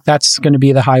 I think that's going to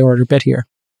be the high order bit here.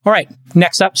 All right.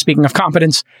 Next up, speaking of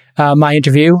competence, my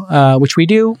interview, which we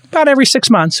do about every 6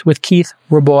 months with Keith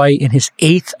Rabois in his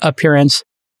 8th appearance.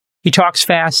 He talks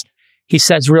fast. He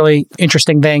says really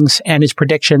interesting things, and his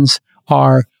predictions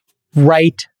are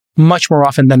right much more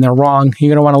often than they're wrong. You're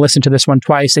going to want to listen to this one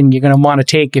twice, and you're going to want to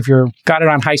take, if you've got it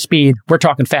on high speed, we're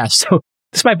talking fast. So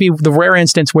this might be the rare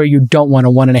instance where you don't want a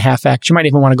 1.5x. You might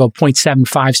even want to go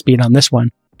 0.75 speed on this one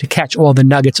to catch all the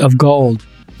nuggets of gold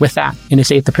with that in his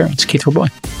 8th appearance. Keith Rabois.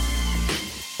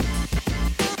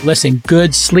 Listen,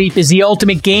 good sleep is the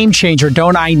ultimate game changer,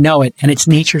 don't I know it? And it's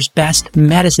nature's best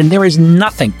medicine. There is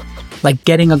nothing like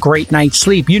getting a great night's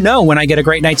sleep. You know when I get a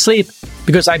great night's sleep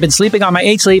because I've been sleeping on my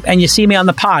 8 Sleep, and you see me on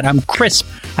the pod. I'm crisp.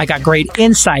 I got great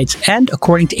insights. And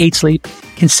according to 8 Sleep,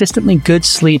 consistently good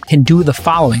sleep can do the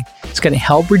following. It's going to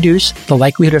help reduce the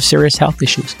likelihood of serious health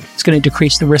issues. It's going to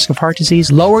decrease the risk of heart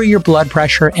disease, lower your blood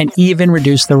pressure, and even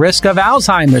reduce the risk of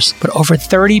Alzheimer's. But over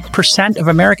 30% of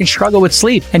Americans struggle with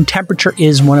sleep, and temperature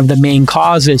is one of the main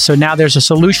causes. So now there's a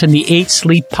solution, the 8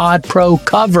 Sleep Pod Pro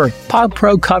Cover. Pod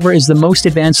Pro Cover is the most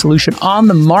advanced solution on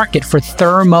the market for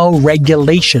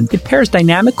thermoregulation. It pairs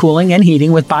dynamic cooling and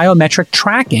heating with biometric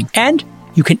tracking. And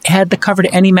you can add the cover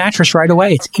to any mattress right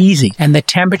away. It's easy. And the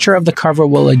temperature of the cover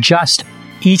will adjust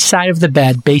each side of the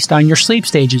bed based on your sleep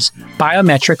stages,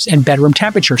 biometrics, and bedroom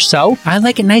temperature. So I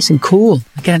like it nice and cool.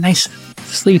 I get a nice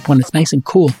sleep when it's nice and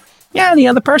cool. Yeah, the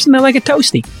other person, they like it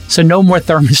toasty. So no more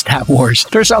thermostat wars.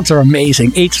 The results are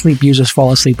amazing. 8 Sleep users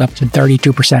fall asleep up to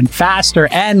 32% faster,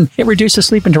 and it reduces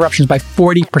sleep interruptions by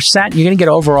 40%. You're going to get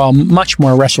overall much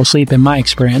more restful sleep in my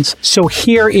experience. So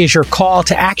here is your call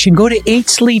to action. Go to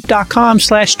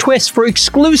 8sleep.com/twist for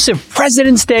exclusive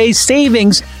President's Day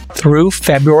savings through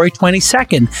February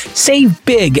 22nd. Save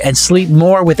big and sleep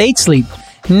more with 8 Sleep.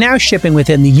 Now shipping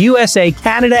within the USA,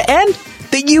 Canada, and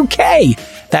the UK.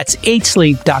 That's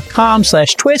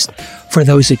 8sleep.com/twist for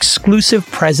those exclusive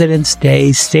President's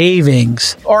Day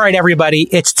savings. All right, everybody,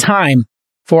 it's time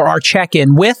for our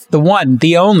check-in with the one,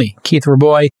 the only, Keith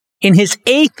Rabois, in his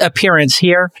 8th appearance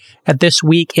here at This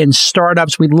Week in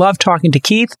Startups. We love talking to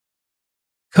Keith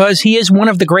because he is one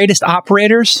of the greatest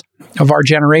operators of our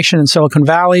generation in Silicon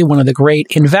Valley, one of the great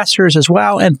investors as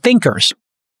well, and thinkers.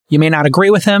 You may not agree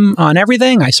with him on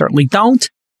everything. I certainly don't.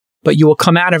 But you will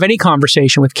come out of any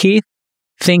conversation with Keith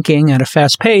thinking at a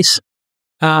fast pace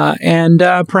and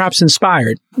perhaps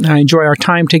inspired. I enjoy our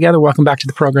time together. Welcome back to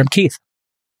the program, Keith.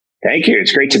 Thank you.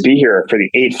 It's great to be here for the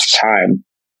 8th time.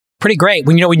 Pretty great.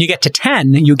 When you get to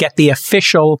 10, you get the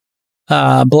official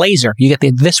blazer. You get the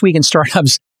This Week in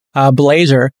Startups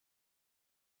blazer.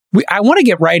 I want to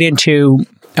get right into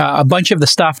a bunch of the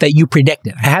stuff that you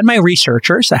predicted. I had my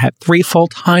researchers. I have 3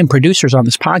 full-time producers on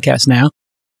this podcast now,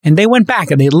 and they went back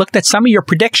and they looked at some of your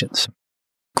predictions.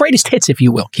 Greatest hits, if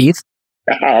you will, Keith.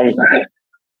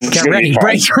 Get ready.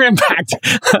 Break your impact.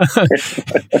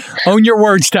 Own your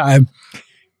words time.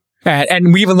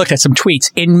 And we even looked at some tweets.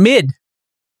 In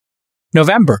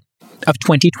mid-November of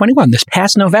 2021, this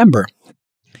past November,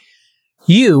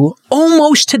 you,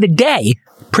 almost to the day,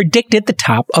 predicted the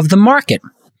top of the market.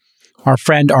 Our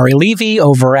friend Ari Levy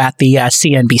over at the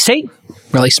CNBC,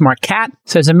 really smart cat,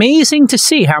 says, amazing to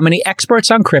see how many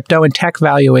experts on crypto and tech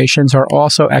valuations are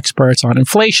also experts on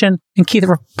inflation. And Keith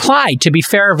replied, to be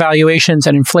fair, valuations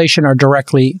and inflation are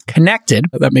directly connected.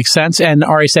 That makes sense. And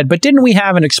Ari said, but didn't we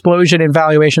have an explosion in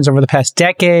valuations over the past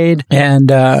decade?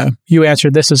 And you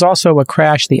answered, this is also what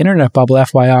crashed the internet bubble,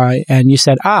 FYI. And you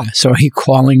said, so are you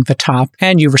calling the top?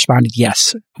 And you responded,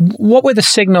 yes. What were the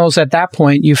signals at that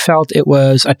point you felt it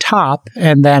was a top?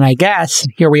 And then I guess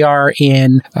here we are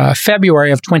in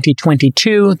February of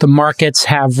 2022. The markets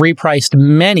have repriced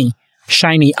many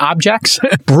shiny objects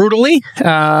brutally.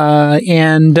 We'll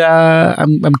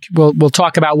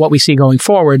talk about what we see going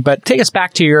forward, but take us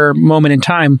back to your moment in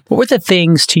time. What were the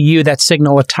things to you that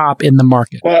signal a top in the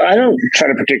market? Well, I don't try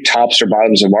to predict tops or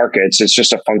bottoms of markets. It's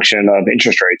just a function of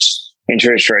interest rates.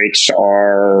 Interest rates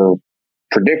are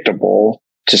predictable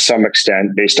to some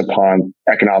extent based upon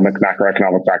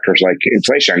macroeconomic factors like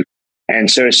inflation. And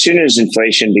so as soon as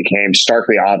inflation became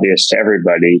starkly obvious to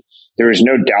everybody, there was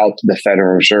no doubt the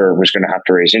Federal Reserve was going to have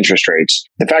to raise interest rates.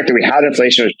 The fact that we had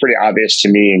inflation was pretty obvious to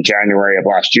me in January of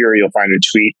last year. You'll find a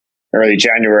tweet early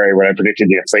January when I predicted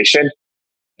the inflation.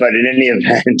 But in any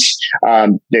event,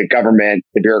 the government,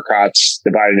 the bureaucrats,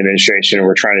 the Biden administration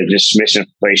were trying to dismiss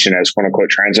inflation as quote unquote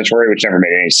transitory, which never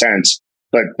made any sense.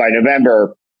 But by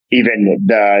November, even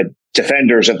the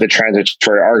defenders of the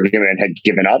transitory argument had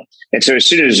given up. And so as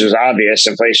soon as it was obvious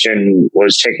inflation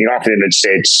was taking off in the United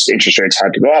States, interest rates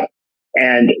had to go up.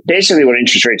 And basically what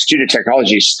interest rates do to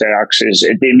technology stocks is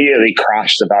they immediately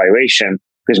crash the valuation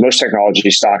because most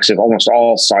technology stocks, if almost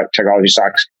all technology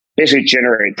stocks, basically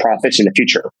generate profits in the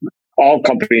future. all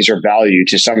companies are valued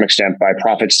to some extent by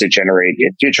profits they generate in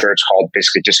future. It's called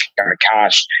basically discounted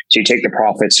cash. So you take the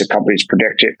profits that companies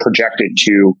projected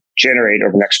to generate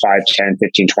over the next 5, 10,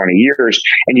 15, 20 years,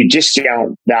 and you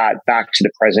discount that back to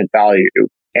the present value.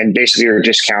 And basically you're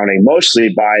discounting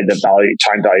mostly by the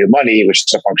time value of money, which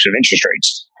is a function of interest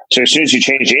rates. So as soon as you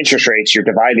change the interest rates, you're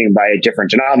dividing by a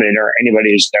different denominator.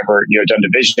 Anybody who's ever done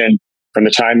division from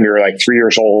the time you're like 3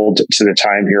 years old to the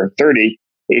time you're 30,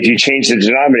 if you change the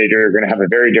denominator, you're going to have a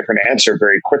very different answer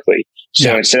very quickly.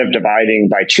 So instead of dividing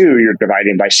by 2, you're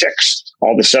dividing by 6.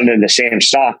 All of a sudden, the same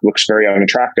stock looks very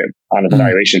unattractive on a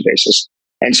valuation basis.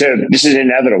 And so this is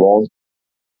inevitable.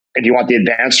 If you want the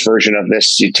advanced version of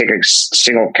this, you take a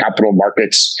single capital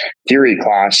markets theory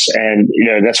class. And,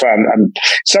 that's why I'm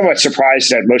somewhat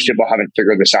surprised that most people haven't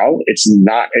figured this out. It's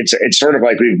sort of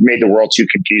like we've made the world too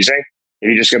confusing.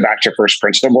 If you just go back to first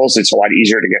principles, it's a lot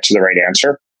easier to get to the right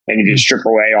answer. And you just strip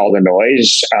away all the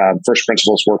noise. First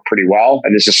principles work pretty well.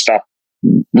 And this is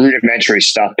rudimentary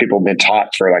stuff people have been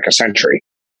taught for like a century.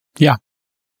 Yeah.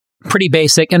 Pretty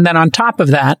basic. And then on top of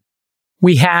that,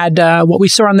 we had what we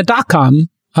saw on the .com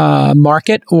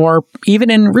market, or even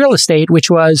in real estate, which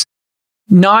was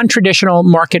non-traditional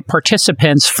market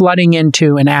participants flooding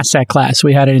into an asset class.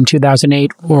 We had it in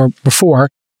 2008 or before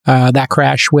that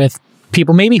crash, with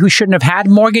people maybe who shouldn't have had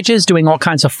mortgages doing all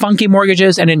kinds of funky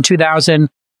mortgages. And in 2000,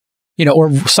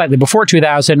 or slightly before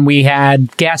 2000, we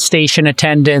had gas station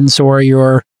attendants or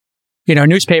your,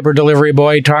 newspaper delivery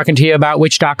boy talking to you about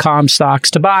which .com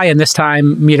stocks to buy. And this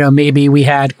time, maybe we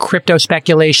had crypto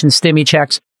speculation, stimmy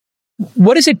checks.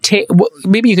 What does it take?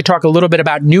 Maybe you could talk a little bit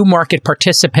about new market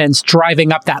participants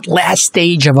driving up that last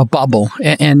stage of a bubble.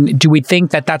 And do we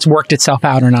think that that's worked itself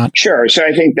out or not? Sure. So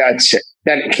I think that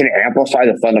can amplify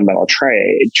the fundamental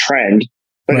trend.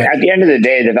 But at the end of the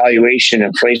day, the valuation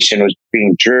inflation was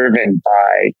being driven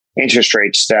by interest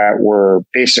rates that were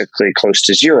basically close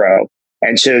to zero.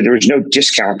 And so there was no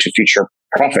discount to future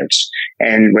profits.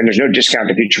 And when there's no discount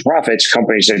to future profits,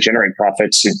 companies that generate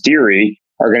profits, in theory,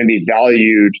 are going to be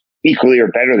valued equally or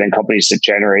better than companies that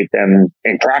generate them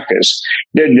in practice.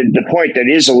 The point that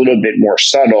is a little bit more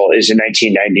subtle is in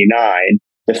 1999,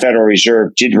 the Federal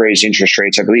Reserve did raise interest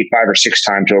rates, I believe, 5 or 6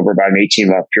 times over about an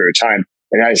 18-month period of time.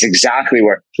 And that is exactly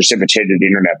what precipitated the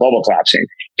internet bubble collapsing.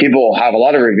 People have a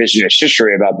lot of revisionist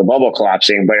history about the bubble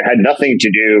collapsing, but it had nothing to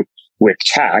do with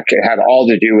tech. It had all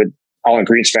to do with Alan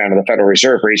Greenspan of the Federal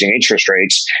Reserve raising interest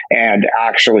rates and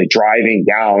actually driving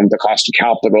down the cost of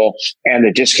capital and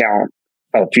the discount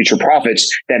of future profits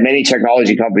that many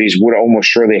technology companies would almost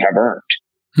surely have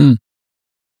earned.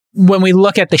 When we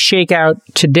look at the shakeout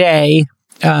today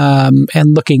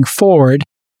and looking forward,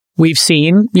 we've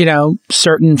seen,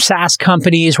 certain SaaS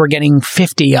companies were getting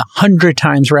 50, 100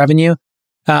 times revenue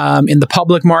in the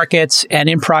public markets and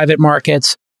in private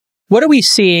markets. What are we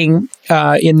seeing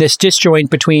in this disjoint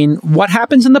between what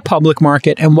happens in the public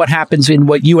market and what happens in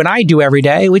what you and I do every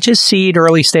day, which is seed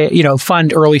early stage,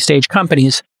 fund early stage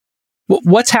companies?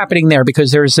 What's happening there?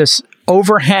 Because there's this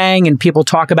overhang and people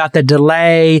talk about the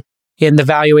delay in the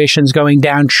valuations going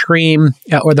downstream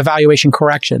or the valuation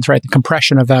corrections, right? The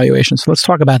compression of valuations. So let's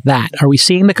talk about that. Are we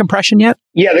seeing the compression yet?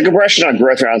 Yeah, the compression on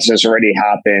growth rounds has already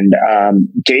happened.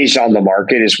 Days on the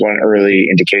market is one early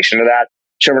indication of that.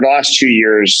 So over the last 2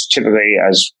 years, typically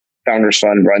as Founders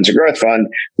Fund runs a growth fund,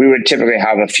 we would typically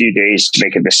have a few days to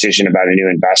make a decision about a new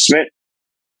investment.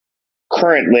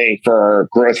 Currently, for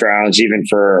growth rounds, even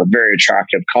for very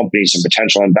attractive companies and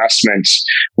potential investments,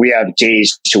 we have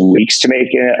days to weeks to make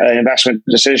an investment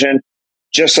decision.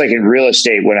 Just like in real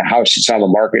estate, when a house sits on the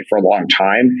market for a long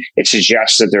time, it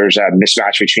suggests that there's a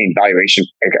mismatch between valuation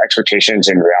expectations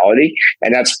and reality.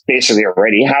 And that's basically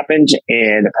already happened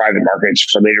in the private markets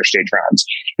for later stage rounds.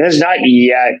 It has not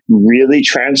yet really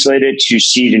translated to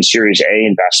seed and Series A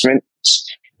investments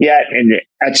yet. And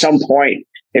at some point,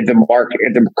 if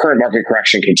the current market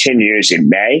correction continues in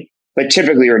May, but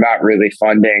typically you're not really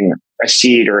funding a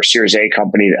seed or a Series A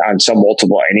company on some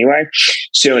multiple anyway.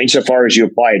 So insofar as you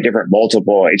apply a different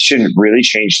multiple, it shouldn't really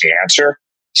change the answer.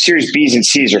 Series Bs and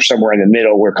Cs are somewhere in the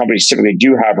middle where companies typically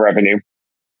do have revenue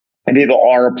and people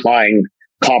are applying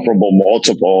comparable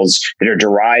multiples that are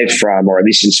derived from, or at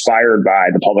least inspired by,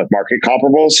 the public market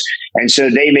comparables. And so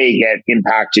they may get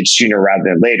impacted sooner rather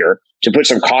than later. To put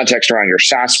some context around your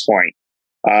SaaS point,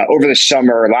 over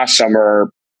the last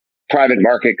summer, private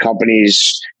market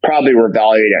companies probably were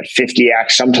valued at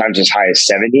 50x, sometimes as high as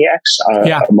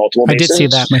 70x multiple basis. I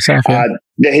did see that myself. Yeah.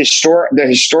 The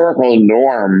historical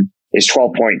norm is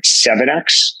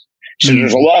 12.7x. So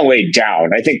there's a long way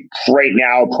down. I think right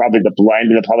now, probably the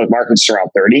blend in the public markets is around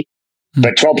 30,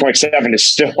 but 12.7 is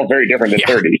still very different than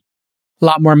 30. a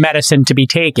lot more medicine to be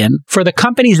taken. For the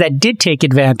companies that did take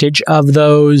advantage of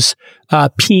those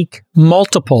peak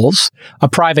multiples, a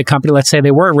private company, let's say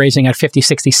they were raising at 50,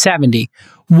 60, 70,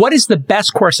 what is the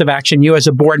best course of action? You as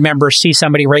a board member see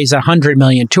somebody raise 100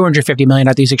 million, 250 million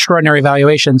at these extraordinary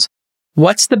valuations.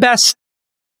 What's the best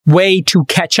way to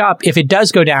catch up if it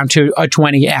does go down to a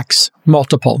 20x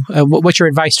multiple? What's your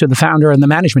advice to the founder and the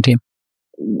management team?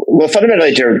 Well, fundamentally,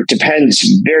 it depends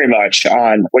very much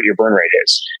on what your burn rate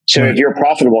is. So if you're a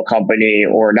profitable company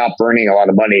or not burning a lot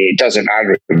of money, it doesn't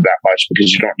matter that much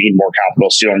because you don't need more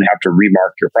capital, so you don't have to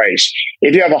remark your price.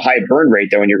 If you have a high burn rate,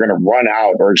 though, and you're going to run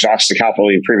out or exhaust the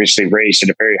capital you previously raised at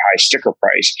a very high sticker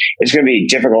price, it's going to be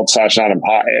difficult /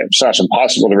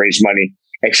 impossible to raise money,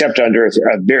 except under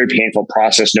a very painful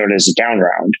process known as a down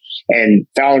round. And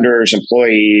founders,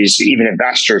 employees, even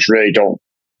investors really don't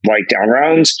like down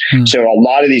rounds. So a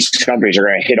lot of these companies are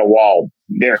going to hit a wall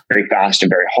very, very fast and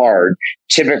very hard.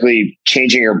 Typically,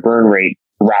 changing your burn rate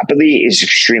rapidly is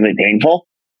extremely painful.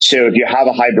 So if you have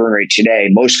a high burn rate today,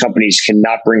 most companies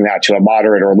cannot bring that to a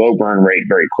moderate or low burn rate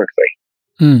very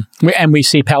quickly. And we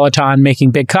see Peloton making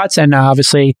big cuts. And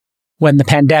obviously, when the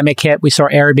pandemic hit, we saw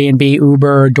Airbnb,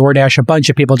 Uber, DoorDash, a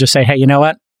bunch of people just say, hey, you know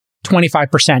what?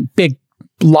 25%, big,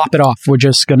 lop it off. We're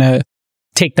just going to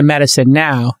take the medicine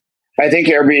now. I think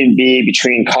Airbnb,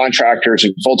 between contractors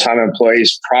and full-time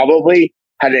employees, probably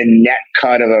had a net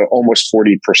cut of almost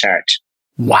 40%.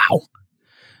 Wow.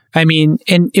 I mean,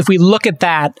 and if we look at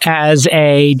that as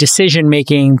a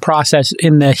decision-making process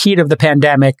in the heat of the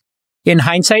pandemic, in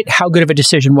hindsight, how good of a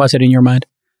decision was it in your mind?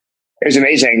 It was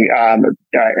amazing.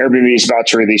 Airbnb is about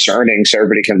to release earnings, so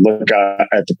everybody can look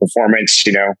at the performance,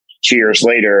 2 years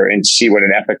later and see what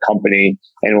an epic company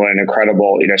and what an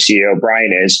incredible, CEO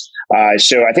Brian is.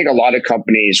 So I think a lot of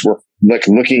companies were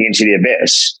looking into the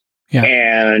abyss,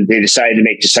 and they decided to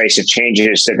make decisive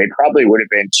changes that they probably would have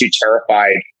been too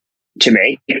terrified to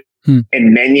make.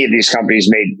 And many of these companies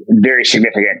made very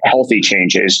significant, healthy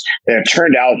changes that have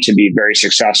turned out to be very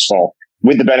successful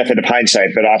with the benefit of hindsight,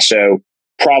 but also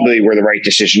probably were the right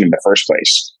decision in the first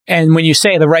place. And when you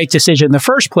say the right decision in the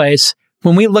first place,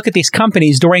 when we look at these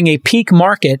companies during a peak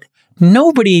market,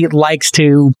 nobody likes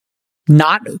to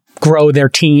not grow their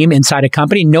team inside a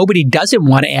company. Nobody doesn't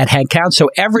want to add headcount.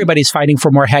 So everybody's fighting for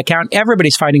more headcount.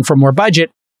 Everybody's fighting for more budget.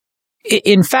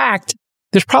 In fact,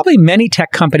 there's probably many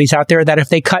tech companies out there that if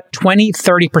they cut 20,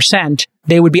 30%,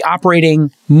 they would be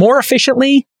operating more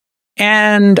efficiently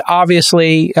and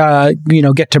obviously,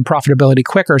 get to profitability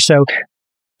quicker. So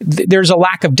there's a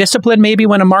lack of discipline maybe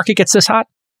when a market gets this hot.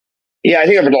 Yeah, I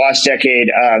think over the last decade,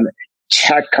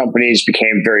 tech companies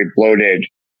became very bloated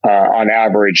on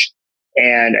average.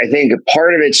 And I think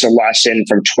part of it's a lesson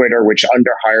from Twitter, which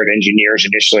underhired engineers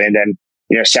initially and then,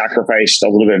 sacrificed a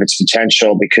little bit of its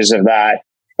potential because of that.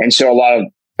 And so a lot of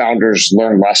founders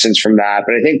learn lessons from that.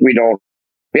 But I think we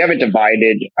haven't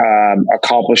divided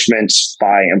accomplishments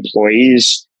by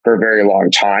employees for a very long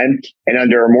time. And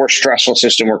under a more stressful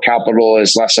system where capital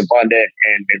is less abundant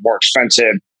and more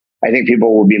expensive, I think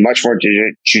people will be much more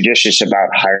judicious about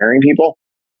hiring people.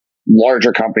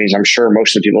 Larger companies, I'm sure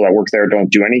most of the people that work there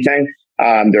don't do anything.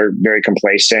 They're very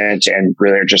complacent and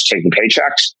really are just taking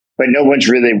paychecks. But no one's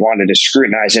really wanted to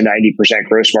scrutinize a 90%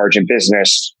 gross margin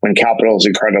business when capital is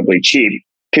incredibly cheap.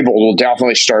 People will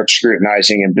definitely start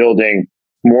scrutinizing and building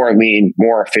more lean,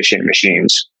 more efficient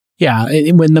machines. Yeah,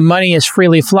 when the money is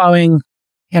freely flowing,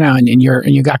 and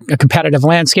you got a competitive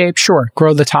landscape, sure,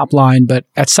 grow the top line. But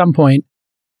at some point,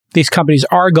 these companies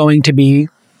are going to be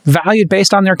valued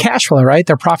based on their cash flow, right?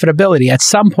 Their profitability. At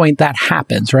some point that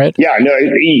happens, right? Yeah, no,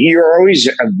 you're always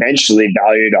eventually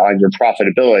valued on your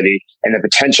profitability and the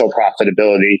potential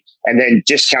profitability, and then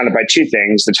discounted by two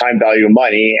things: the time value of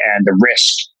money and the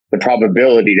risk, the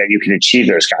probability that you can achieve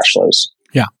those cash flows.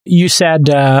 Yeah. You said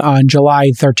on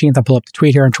July 13th, I'll pull up the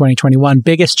tweet here in 2021,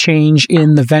 biggest change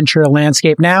in the venture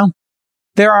landscape now.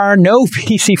 There are no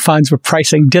VC funds with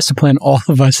pricing discipline. All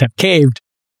of us have caved.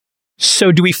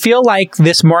 So do we feel like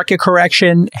this market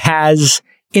correction has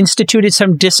instituted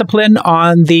some discipline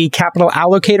on the capital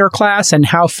allocator class? And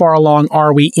how far along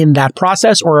are we in that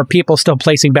process? Or are people still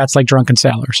placing bets like drunken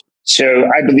sailors? So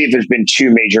I believe there's been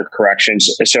two major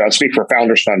corrections. So I'll speak for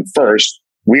Founders Fund first.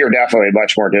 We are definitely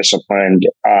much more disciplined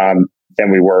than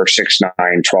we were 6, 9,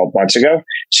 12 months ago.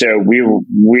 So we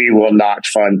will not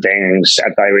fund things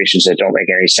at valuations that don't make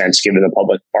any sense given the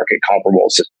public market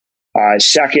comparables.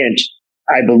 Second,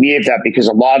 I believe that because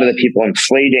a lot of the people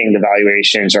inflating the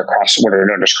valuations are what are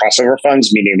known as crossover funds,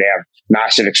 meaning they have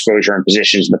massive exposure and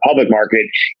positions in the public market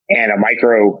and a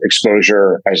micro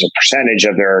exposure as a percentage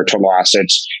of their total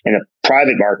assets in the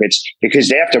private markets, because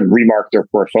they have to remark their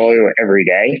portfolio every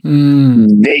day.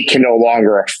 They can no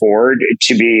longer afford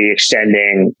to be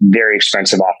extending very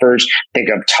expensive offers. Think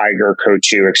of Tiger,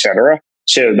 Coatue, et cetera.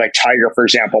 So like Tiger, for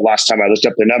example, last time I looked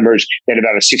up the numbers, they had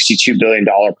about a $62 billion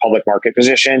public market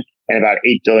position and about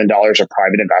 $8 billion of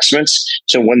private investments.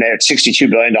 So when that $62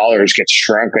 billion gets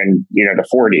shrunken, to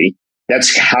 40, that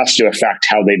has to affect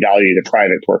how they value the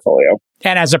private portfolio.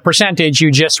 And as a percentage,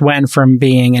 you just went from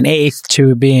being an eighth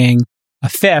to being a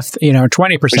fifth,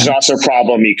 20%. Which is also a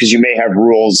problem because you may have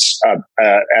rules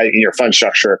in your fund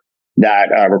structure that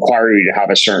require you to have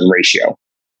a certain ratio.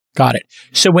 Got it.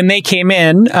 So when they came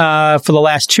in for the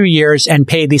last 2 years and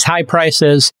paid these high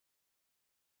prices,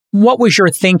 what was your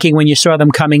thinking when you saw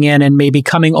them coming in and maybe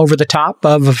coming over the top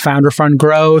of a founder fund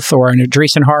growth or an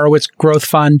Andreessen Horowitz growth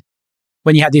fund?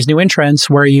 When you had these new entrants,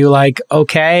 were you like,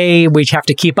 okay, we have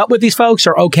to keep up with these folks,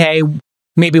 or okay,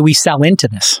 maybe we sell into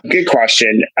this? Good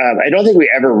question. I don't think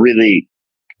we ever really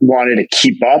wanted to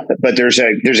keep up, but there's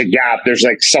a gap. There's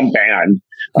like some band.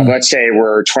 Let's say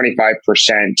we're 25%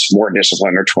 more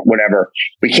disciplined or whatever.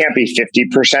 We can't be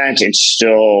 50% and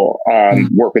still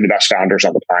work with the best founders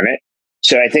on the planet.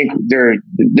 So I think there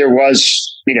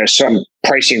was, some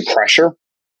pricing pressure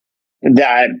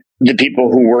that the people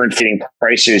who weren't fitting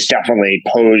prices definitely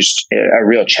posed a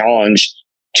real challenge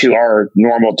to our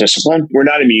normal discipline. We're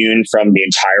not immune from the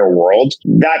entire world.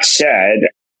 That said,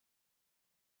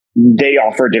 they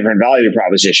offer a different value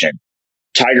proposition.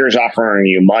 Tiger's offering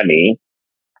you money.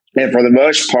 And for the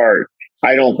most part,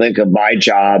 I don't think of my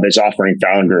job as offering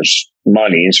founders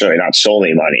money, and certainly not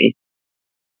solely money.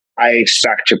 I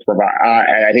expect to provide,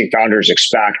 I think founders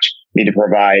expect me to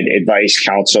provide advice,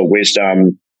 counsel,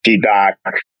 wisdom, feedback,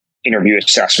 interview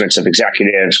assessments of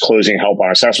executives, closing help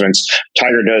on assessments.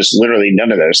 Tiger does literally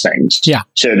none of those things. Yeah.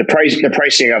 So the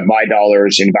pricing of my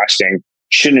dollars investing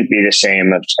shouldn't be the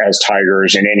same as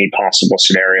Tiger's in any possible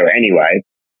scenario anyway.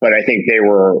 But I think they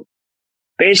were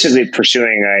basically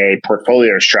pursuing a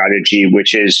portfolio strategy,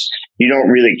 which is you don't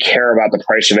really care about the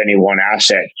price of any one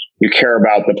asset. You care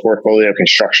about the portfolio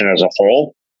construction as a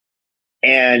whole.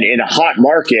 And in a hot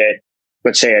market,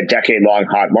 let's say a decade-long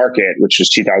hot market, which was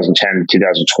 2010 to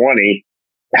 2020,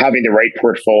 having the right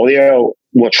portfolio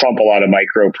will trump a lot of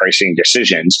micro pricing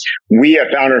decisions. We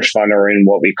at Founders Fund are in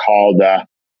what we call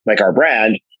our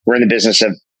brand, we're in the business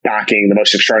of backing the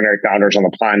most extraordinary founders on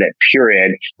the planet,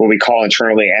 period, what we call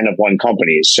internally N of one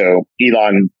companies. So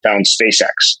Elon found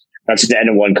SpaceX. That's the N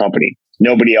of one company.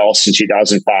 Nobody else in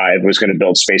 2005 was going to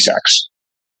build SpaceX.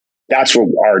 That's what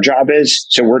our job is.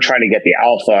 So we're trying to get the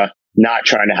alpha, not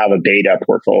trying to have a beta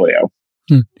portfolio.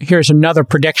 Here's another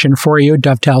prediction for you.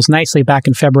 Dovetails nicely back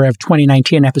in February of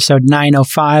 2019, episode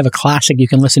 905, a classic you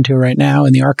can listen to right now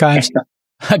in the archives.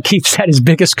 Keith said his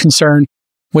biggest concern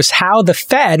was how the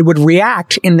Fed would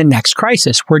react in the next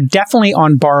crisis. We're definitely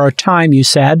on borrowed time, you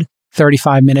said,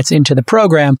 35 minutes into the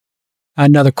program.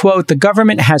 Another quote, the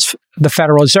government has the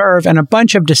Federal Reserve and a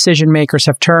bunch of decision makers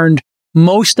have turned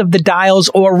most of the dials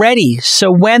already.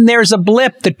 So when there's a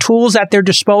blip, the tools at their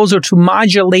disposal to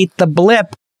modulate the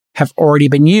blip have already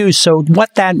been used. So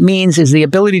what that means is the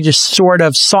ability to sort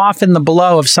of soften the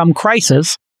blow of some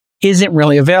crisis isn't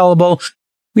really available.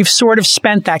 We've sort of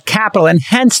spent that capital, and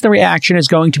hence the reaction is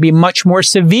going to be much more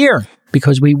severe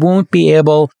because we won't be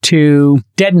able to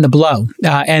deaden the blow.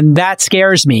 And that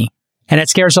scares me. And it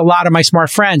scares a lot of my smart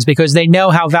friends because they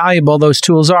know how valuable those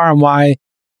tools are and why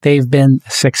they've been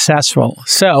successful.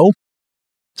 So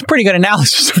it's a pretty good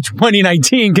analysis of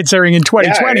 2019 considering in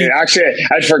 2020. Yeah, actually,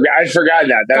 I'd forgotten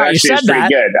that. That actually is pretty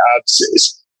good.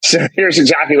 So here's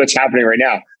exactly what's happening right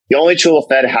now. The only tool the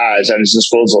Fed has at its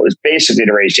disposal is basically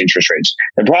to raise interest rates.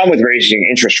 The problem with raising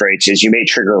interest rates is you may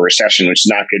trigger a recession, which is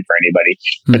not good for anybody.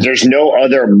 But there's no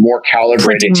other more calibrated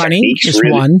printing money techniques. Is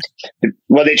really. One.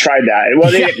 Well, they tried that.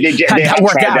 Well, they have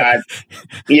tried that.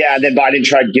 Yeah, then Biden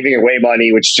tried giving away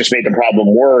money, which just made the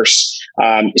problem worse.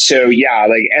 There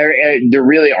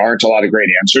really aren't a lot of great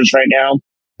answers right now.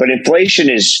 But inflation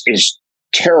is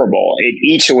terrible. It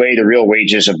eats away the real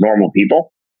wages of normal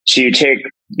people. So you take,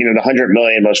 the 100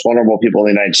 million most vulnerable people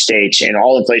in the United States, and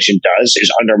all inflation does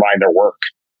is undermine their work,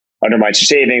 undermines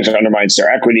their savings, undermines their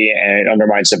equity, and it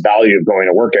undermines the value of going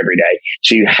to work every day.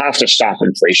 So you have to stop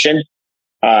inflation.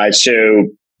 So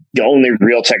the only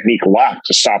real technique left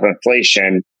to stop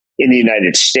inflation in the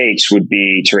United States would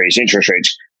be to raise interest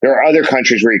rates. There are other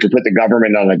countries where you could put the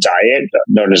government on a diet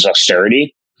known as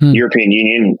austerity, The European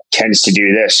Union tends to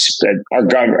do this. That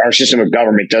our system of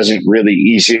government doesn't really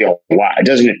allow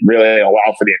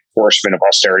for the enforcement of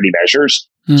austerity measures.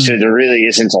 So there really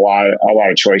isn't a lot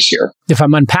of choice here. If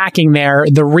I'm unpacking there,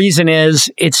 the reason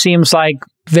is it seems like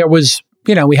there was,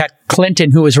 we had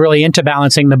Clinton who was really into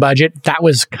balancing the budget. That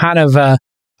was kind of a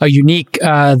unique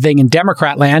thing in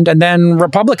Democrat land. And then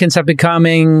Republicans have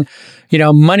becoming,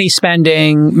 money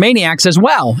spending maniacs as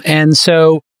well. And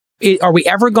so are we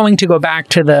ever going to go back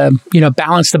to the,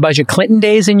 balance the budget Clinton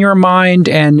days in your mind?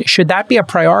 And should that be a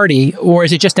priority, or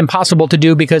is it just impossible to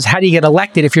do? Because how do you get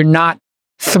elected if you're not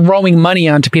throwing money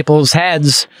onto people's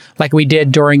heads like we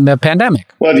did during the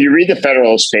pandemic? Well, if you read the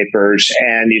Federalist Papers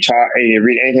and you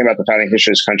read anything about the founding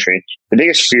history of this country, the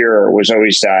biggest fear was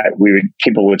always that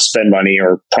people would spend money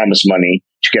or promise money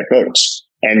to get votes.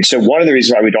 And so one of the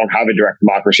reasons why we don't have a direct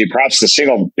democracy, perhaps the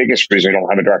single biggest reason we don't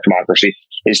have a direct democracy,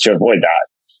 is to avoid that.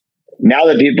 Now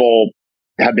that people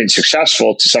have been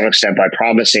successful to some extent by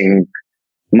promising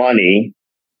money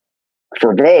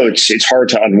for votes, it's hard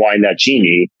to unwind that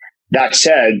genie. That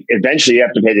said, eventually you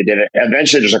have to pay the dividend.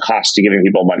 Eventually there's a cost to giving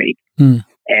people money.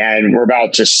 And we're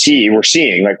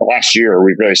seeing like the last year,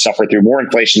 we've really suffered through more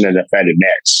inflation than the Fed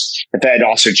admits. The Fed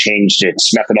also changed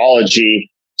its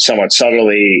methodology somewhat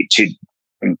subtly to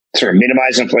sort of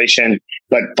minimize inflation.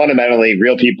 But fundamentally,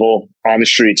 real people on the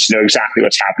streets know exactly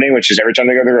what's happening, which is every time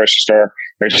they go to the grocery store,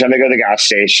 every time they go to the gas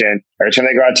station, every time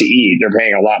they go out to eat, they're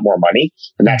paying a lot more money.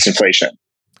 And that's inflation.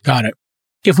 Got it.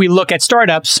 If we look at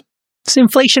startups, does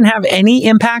inflation have any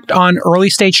impact on early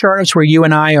stage startups where you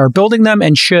and I are building them?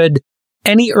 And should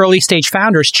any early stage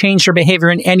founders change their behavior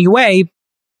in any way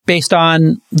based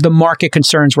on the market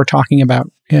concerns we're talking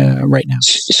about right now?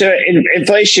 So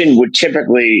inflation would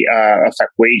typically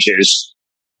affect wages.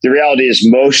 The reality is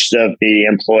most of the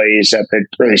employees at the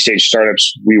early stage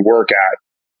startups we work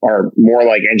at are more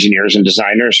like engineers and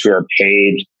designers who are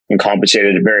paid and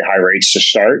compensated at very high rates to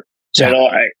start. So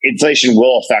inflation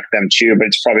will affect them too, but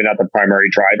it's probably not the primary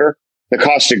driver. The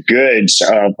cost of goods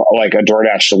of like a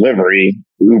DoorDash delivery,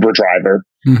 Uber driver,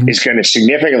 is going to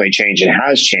significantly change and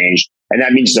has changed. And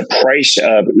that means the price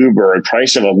of Uber and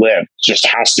price of a Lyft just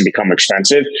has to become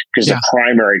expensive because the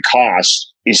primary cost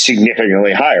is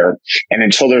significantly higher. And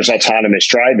until there's autonomous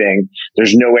driving,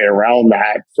 there's no way around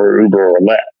that for Uber or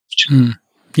Lyft.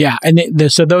 Yeah. And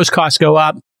so those costs go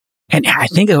up. And I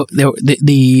think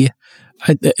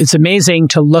it's amazing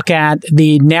to look at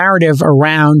the narrative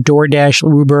around DoorDash,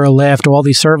 Uber, Lyft, all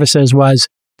these services was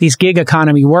these gig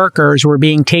economy workers were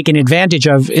being taken advantage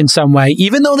of in some way,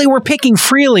 even though they were picking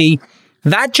freely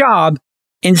that job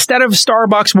instead of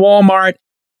Starbucks, Walmart,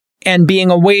 and being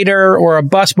a waiter or a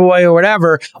busboy or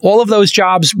whatever. All of those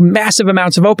jobs, massive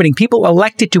amounts of opening. People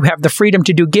elected to have the freedom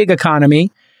to do gig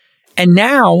economy. And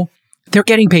now they're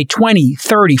getting paid $20,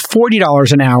 $30,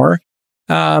 $40 an hour.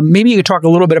 Maybe you could talk a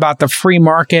little bit about the free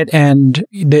market and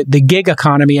the gig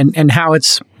economy and how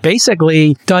it's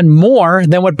basically done more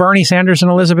than what Bernie Sanders and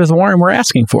Elizabeth Warren were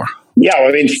asking for. Yeah,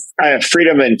 I mean,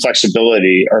 freedom and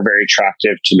flexibility are very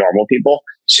attractive to normal people.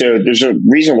 So there's a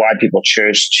reason why people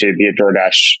chose to be a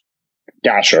DoorDash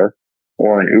dasher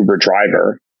or an Uber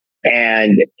driver.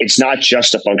 And it's not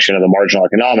just a function of the marginal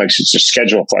economics, it's a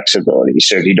schedule flexibility.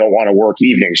 So if you don't want to work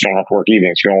evenings, you don't have to work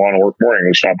evenings. If you don't want to work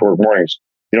mornings, you don't have to work mornings.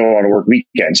 You don't want to work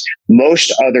weekends.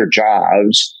 Most other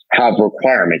jobs have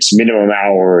requirements, minimum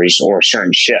hours or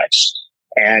certain shifts.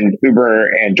 And Uber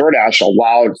and DoorDash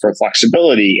allowed for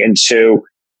flexibility. And so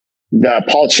the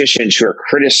politicians who are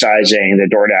criticizing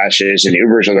the DoorDashes and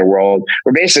Ubers of the world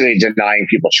were basically denying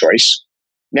people choice.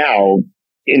 Now,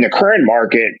 in the current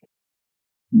market,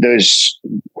 those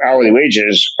hourly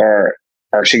wages are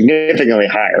significantly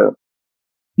higher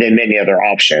than many other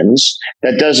options.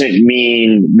 That doesn't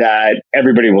mean that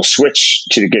everybody will switch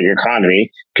to the gig economy,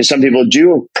 because some people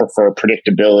do prefer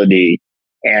predictability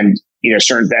and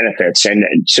certain benefits, and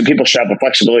so people should have the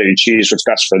flexibility to choose what's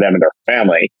best for them and their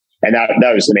family. And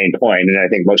that was the main point. And I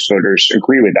think most voters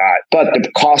agree with that. But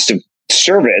the cost of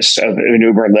service of an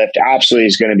Uber and Lyft absolutely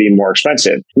is going to be more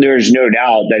expensive. There's no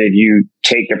doubt that if you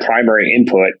take the primary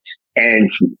input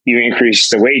and you increase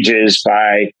the wages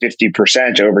by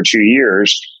 50% over 2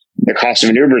 years, the cost of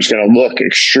an Uber is going to look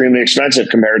extremely expensive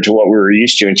compared to what we were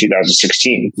used to in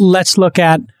 2016. Let's look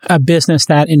at a business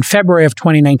that in February of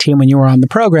 2019, when you were on the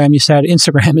program, you said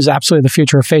Instagram is absolutely the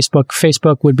future of Facebook.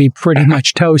 Facebook would be pretty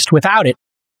much toast without it.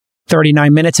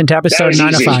 39 minutes into episode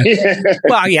 905.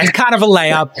 Well, yeah, it's kind of a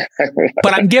layup,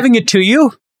 but I'm giving it to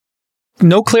you.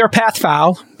 No clear path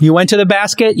foul. You went to the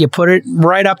basket, you put it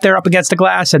right up there up against the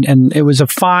glass, and it was a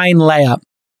fine layup.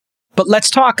 But let's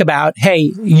talk about,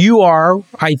 hey, you are,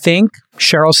 I think,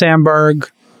 Sheryl Sandberg,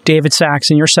 David Sachs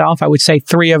and yourself. I would say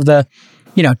 3 of the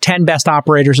 10 best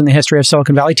operators in the history of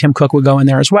Silicon Valley. Tim Cook would go in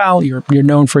there as well. You're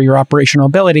known for your operational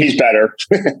ability. He's better.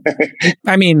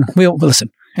 I mean,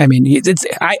 listen. I mean,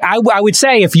 I would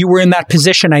say if you were in that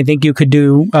position, I think you could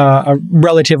do a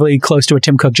relatively close to a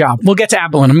Tim Cook job. We'll get to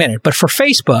Apple in a minute. But for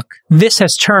Facebook, this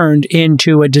has turned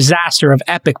into a disaster of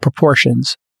epic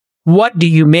proportions. What do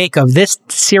you make of this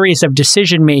series of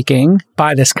decision-making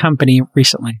by this company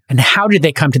recently? And how did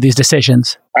they come to these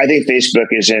decisions? I think Facebook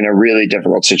is in a really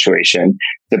difficult situation.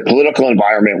 The political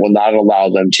environment will not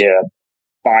allow them to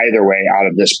buy their way out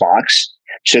of this box.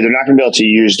 So they're not going to be able to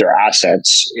use their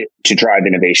assets to drive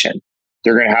innovation.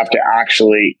 They're going to have to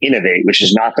actually innovate, which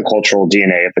is not the cultural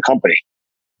DNA of the company.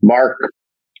 Mark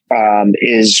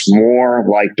is more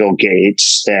like Bill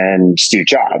Gates than Steve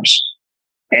Jobs.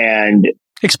 And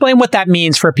explain what that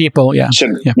means for people. So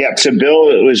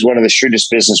Bill was one of the shrewdest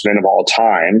businessmen of all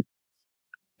time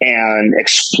and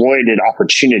exploited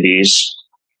opportunities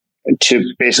to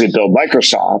basically build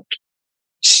Microsoft.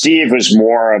 Steve was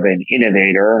more of an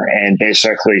innovator and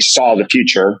basically saw the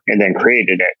future and then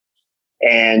created it.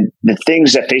 And the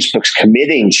things that Facebook's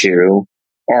committing to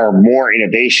are more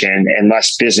innovation and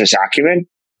less business acumen.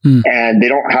 And they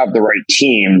don't have the right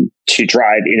team to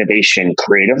drive innovation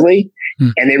creatively.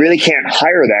 And they really can't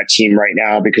hire that team right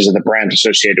now because of the brand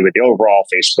associated with the overall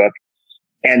Facebook.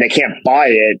 And they can't buy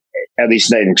it, at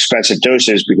least in expensive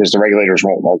doses, because the regulators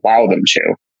won't allow them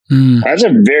to. That's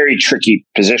a very tricky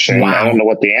position. Wow. I don't know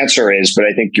what the answer is, but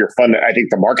I think I think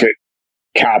the market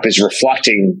cap is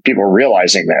reflecting people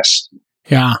realizing this.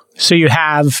 Yeah. So you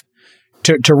have,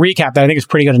 to recap that, I think it's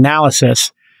pretty good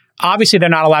analysis. Obviously, they're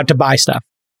not allowed to buy stuff.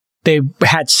 They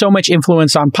had so much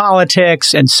influence on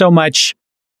politics and so much,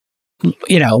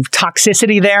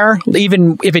 toxicity there.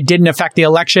 Even if it didn't affect the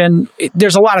election,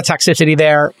 there's a lot of toxicity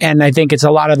there. And I think it's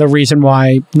a lot of the reason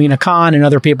why Lina Khan and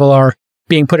other people are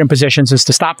being put in positions is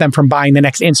to stop them from buying the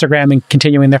next Instagram and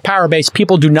continuing their power base.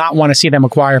 People do not want to see them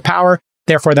acquire power.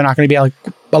 Therefore, they're not going to be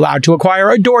allowed to acquire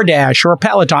a DoorDash or a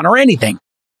Peloton or anything.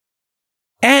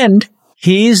 And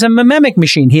he's a mimic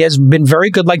machine. He has been very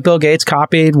good, like Bill Gates,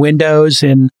 copied Windows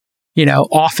and,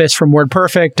 Office from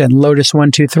WordPerfect and Lotus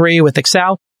 1-2-3 with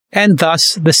Excel. And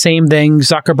thus, the same thing,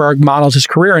 Zuckerberg models his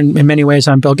career in many ways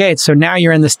on Bill Gates. So now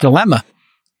you're in this dilemma.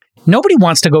 Nobody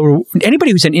wants to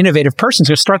anybody who's an innovative person is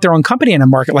going to start their own company in a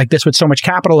market like this with so much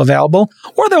capital available,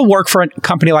 or they'll work for a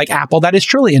company like Apple that is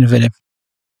truly innovative.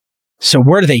 So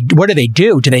what do they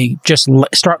do? Do they just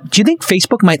start? Do you think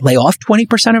Facebook might lay off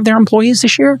 20% of their employees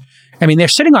this year? I mean, they're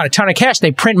sitting on a ton of cash.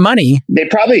 They print money. They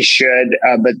probably should,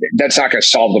 but that's not going to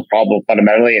solve the problem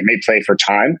fundamentally. It may play for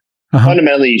time.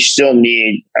 Fundamentally, you still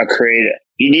need a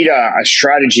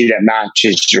strategy that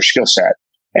matches your skill set.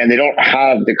 And they don't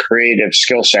have the creative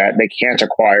skill set. They can't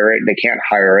acquire it. They can't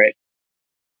hire it.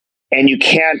 And you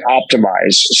can't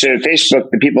optimize. So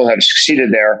Facebook, the people that have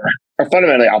succeeded there are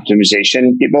fundamentally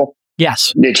optimization people.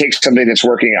 Yes. They take something that's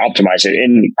working and optimize it.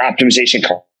 And optimization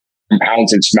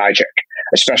compounds its magic,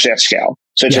 especially at scale.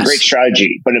 So it's a great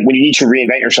strategy. But when you need to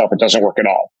reinvent yourself, it doesn't work at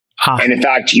all. And in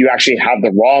fact, you actually have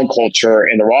the wrong culture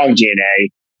and the wrong DNA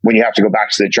when you have to go back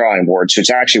to the drawing board. So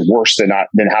it's actually worse than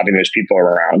having those people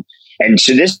around. And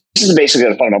so this is basically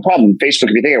the fundamental problem. Facebook,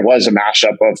 if you think it was a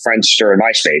mashup of Friendster and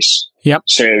MySpace. Yep.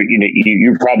 So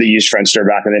you probably used Friendster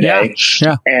back in the day.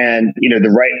 Yeah. And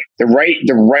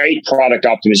the right product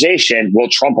optimization will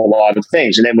trump a lot of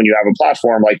things. And then when you have a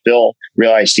platform like Bill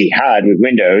realized he had with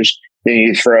Windows, then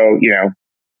you throw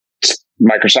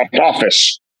Microsoft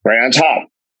Office right on top.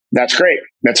 That's great.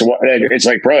 It's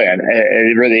like brilliant.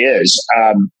 It really is.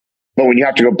 But when you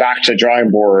have to go back to the drawing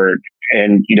board,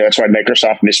 and that's why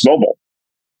Microsoft missed mobile.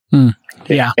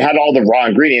 Yeah, they had all the raw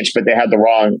ingredients, but they had the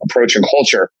wrong approach and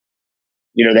culture.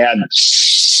 They had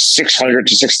 600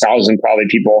 to 6,000 probably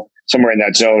people somewhere in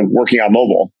that zone working on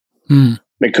mobile.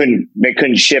 They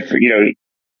couldn't ship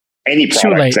any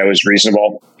product that was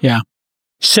reasonable. Yeah.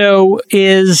 So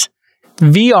is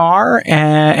VR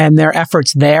and their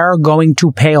efforts there going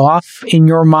to pay off in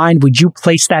your mind? Would you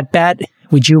place that bet?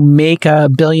 Would you make a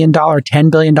 $1 billion,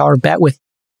 $10 billion bet with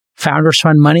Founders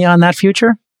Fund money on that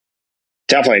future?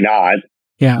 Definitely not.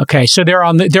 Yeah. Okay. So they're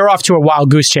off to a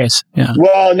wild goose chase. Yeah.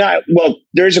 Well,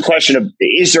 there's a question of,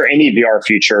 is there any VR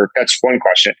future? That's one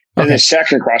question. Okay. And the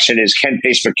second question is, can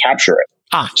Facebook capture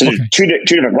it? So there's two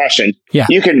different questions. Yeah.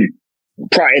 You can,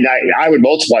 and I would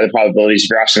multiply the probabilities if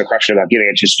you're asking a question about giving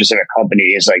it to a specific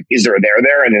company. Is there a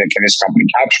there? And then can this company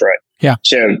capture it? Yeah.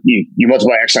 So you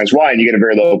multiply X times Y and you get a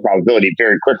very low probability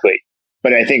very quickly.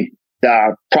 But I think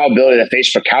the probability that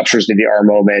Facebook captures the VR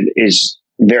moment is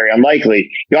very unlikely.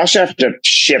 You also have to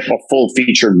ship a full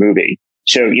featured movie.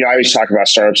 So, I always talk about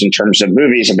startups in terms of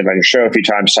movies. I've been on your show a few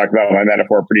times, talk about my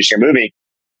metaphor of producing a movie.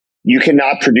 You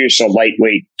cannot produce a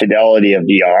lightweight fidelity of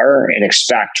VR and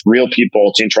expect real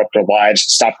people to interrupt their lives,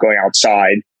 stop going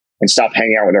outside and stop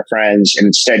hanging out with their friends and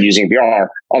instead using VR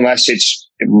unless it's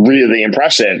really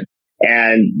impressive.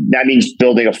 And that means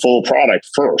building a full product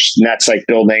first. And that's like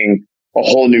building a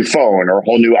whole new phone or a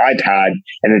whole new iPad.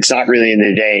 And it's not really in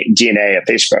the DNA of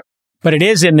Facebook. But it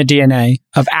is in the DNA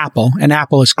of Apple. And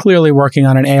Apple is clearly working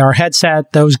on an AR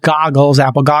headset. Those goggles,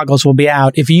 Apple goggles, will be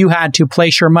out. If you had to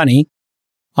place your money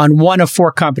on one of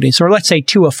four companies, or let's say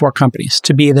two of four companies,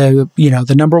 to be the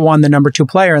number one, the number two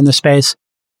player in the space,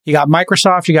 you got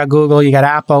Microsoft, you got Google, you got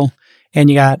Apple, and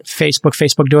you got Facebook.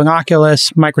 Facebook doing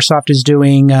Oculus. Microsoft is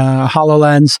doing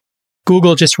HoloLens.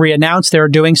 Google just re-announced they're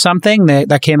doing something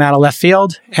that came out of left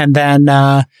field. And then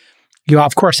you,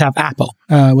 of course, have Apple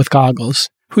with goggles.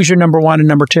 Who's your number one and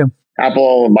number two?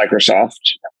 Apple, Microsoft,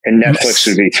 and Netflix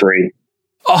would be three.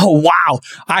 Oh, wow.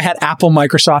 I had Apple,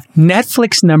 Microsoft,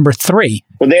 Netflix number three.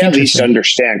 Well, they at least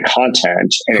understand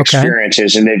content and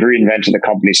experiences, and they've reinvented the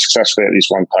company successfully at least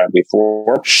one time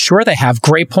before. Sure, they have.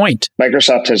 Great point.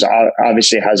 Microsoft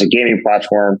obviously has a gaming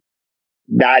platform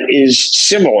that is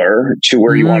similar to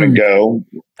where you want to go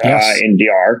in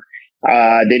VR.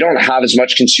 They don't have as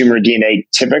much consumer DNA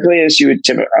typically as you would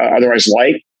otherwise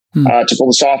like to pull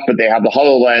this off, but they have the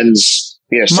HoloLens.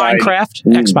 Minecraft,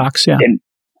 Xbox,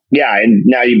 and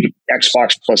now you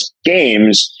Xbox plus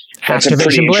games. That's Activision a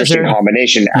pretty interesting Blizzard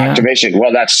combination. Yeah. Activision.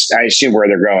 Well, I assume where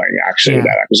they're going actually with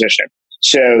that acquisition.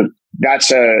 So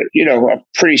that's a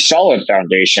pretty solid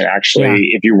foundation actually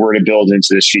if you were to build into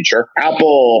this future.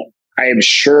 Apple, I am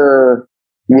sure,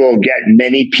 will get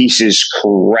many pieces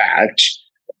correct.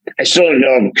 I still don't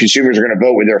know if consumers are going to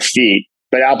vote with their feet,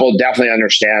 but Apple definitely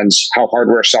understands how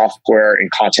hardware, software,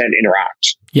 and content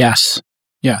interact. Yes.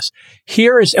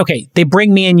 They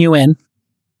bring me and you in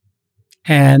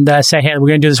and say, hey, we're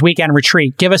going to do this weekend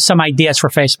retreat. Give us some ideas for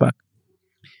Facebook.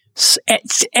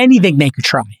 It's anything they could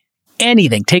try.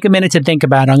 Anything. Take a minute to think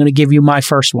about it. I'm going to give you my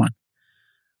first one.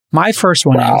 My first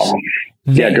one is...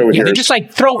 go with yours. Just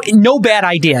throw no bad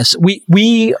ideas.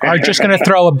 We are just going to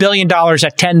throw $1 billion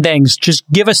at 10 things. Just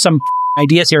give us some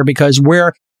ideas here because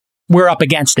we're up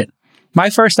against it. My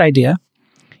first idea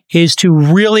is to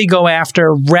really go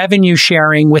after revenue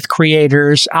sharing with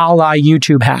creators a la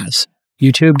YouTube has.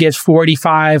 YouTube gives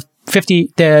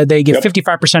 50, they give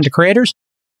 55% to creators.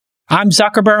 I'm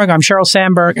Zuckerberg, I'm Sheryl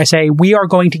Sandberg. I say we are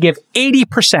going to give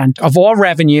 80% of all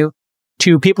revenue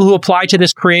to people who apply to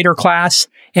this creator class,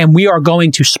 and we are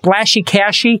going to splashy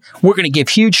cashy. We're going to give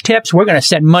huge tips. We're going to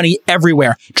send money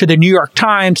everywhere to the New York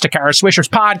Times, to Kara Swisher's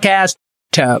podcast,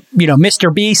 to,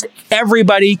 Mr. Beast.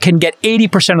 Everybody can get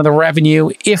 80% of the revenue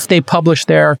if they publish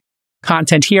their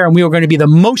content here. And we are going to be the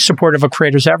most supportive of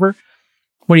creators ever.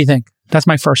 What do you think? That's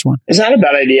my first one. It's not a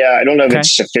bad idea. I don't know if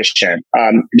it's sufficient.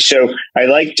 So I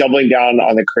like doubling down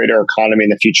on the creator economy in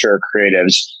the future of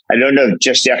creatives. I don't know if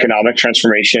just the economic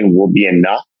transformation will be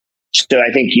enough. So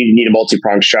I think you need a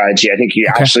multi-pronged strategy. I think you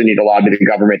absolutely need to lobby the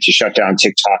government to shut down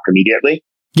TikTok immediately.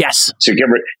 Yes. So get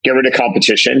rid of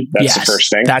competition. That's the first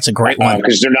thing. That's a great one.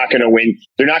 Because they're not going to win.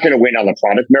 They're not going to win on the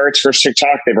product merits for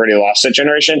TikTok. They've already lost that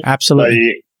generation.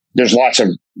 Absolutely. But there's lots of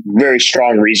very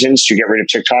strong reasons to get rid of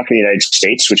TikTok in the United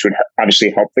States, which would obviously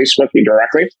help Facebook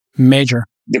indirectly. Major.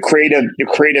 The creative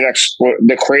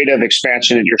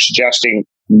expansion that you're suggesting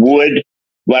would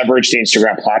leverage the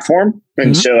Instagram platform.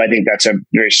 And so I think that's a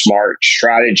very smart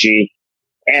strategy.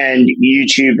 And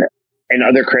YouTube and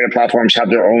other creative platforms have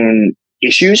their own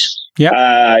issues,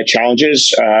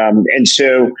 challenges. And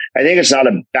so I think it's not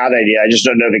a bad idea. I just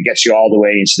don't know if it gets you all the way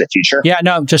into the future. Yeah,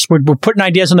 no, just we're putting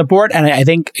ideas on the board. And I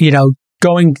think,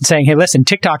 saying, hey, listen,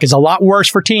 TikTok is a lot worse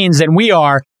for teens than we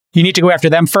are. You need to go after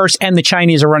them first. And the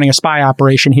Chinese are running a spy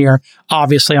operation here,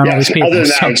 obviously, on all these people. Other than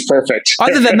that, it's perfect.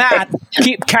 Other than that,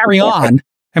 carry on.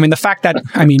 I mean, the fact that,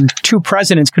 two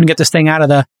presidents couldn't get this thing out of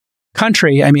the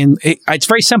country. It's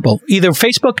very simple. Either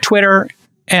Facebook, Twitter,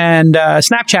 and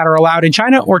Snapchat are allowed in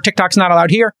China, or TikTok's not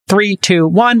allowed here. 3, 2,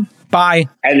 1, bye.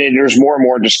 And then there's more and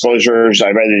more disclosures. I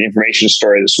read an information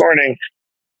story this morning.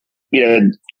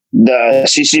 The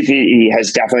CCP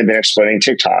has definitely been exploiting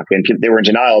TikTok, and they were in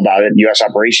denial about it. The U.S.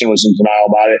 operation was in denial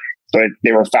about it, but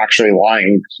they were factually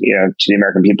lying, to the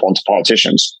American people and to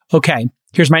politicians. Okay,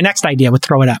 here's my next idea. We'll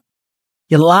throw it up.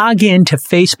 You log into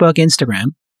Facebook,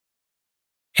 Instagram,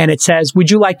 and it says,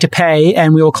 would you like to pay?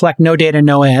 And we will collect no data,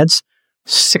 no ads.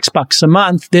 $6 a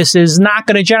month. This is not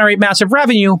going to generate massive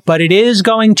revenue, but it is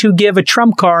going to give a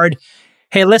trump card.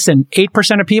 Hey, listen,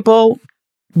 8% of people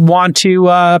want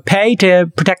to pay to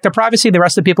protect their privacy. The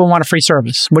rest of the people want a free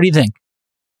service. What do you think?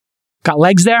 got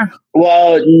legs there?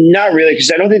 Well, not really,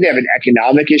 because I don't think they have an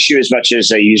economic issue as much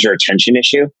as a user attention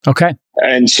issue. Okay.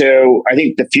 And so I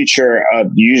think the future of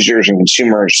users and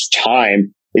consumers'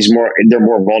 time is they're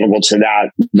more vulnerable to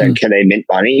that than can they mint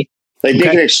money. Like they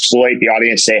can exploit the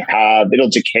audience they have. It'll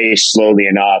decay slowly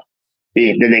enough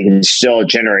that they can still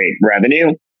generate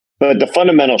revenue. But the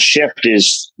fundamental shift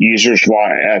is consumers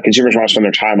want to spend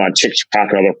their time on TikTok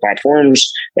and other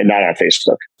platforms and not on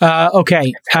Facebook.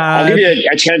 Okay. I'll give you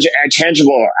a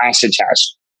tangible asset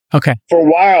test. Okay. For a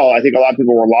while, I think a lot of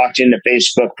people were locked into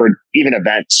Facebook for even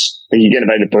events. Like you get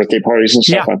invited to birthday parties and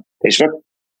stuff on Facebook.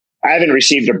 I haven't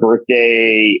received a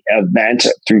birthday event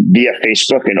via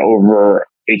Facebook in over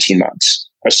 18 months.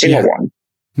 A single one.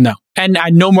 No. And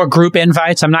no more group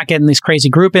invites. I'm not getting these crazy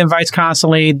group invites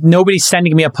constantly. Nobody's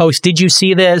sending me a post. Did you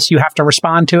see this? You have to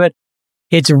respond to it.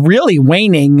 It's really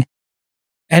waning.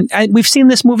 And we've seen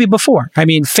this movie before. I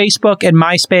mean, Facebook and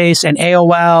MySpace and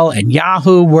AOL and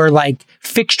Yahoo were like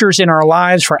fixtures in our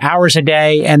lives for hours a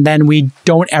day. And then we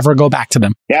don't ever go back to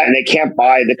them. Yeah. And they can't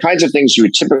buy the kinds of things you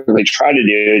would typically try to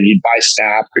do. You'd buy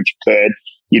Snap if you could.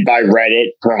 You'd buy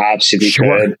Reddit, perhaps, if you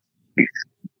could.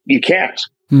 You can't.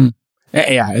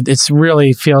 Yeah, it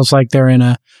really feels like they're in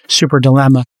a super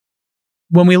dilemma.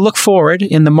 When we look forward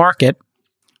in the market,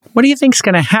 what do you think is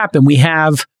going to happen? We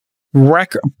have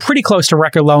pretty close to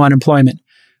record low unemployment.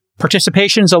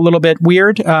 Participation's a little bit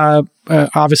weird.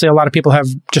 Obviously, a lot of people have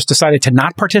just decided to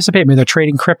not participate. Maybe they're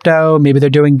trading crypto. Maybe they're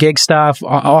doing gig stuff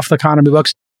off the economy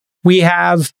books. We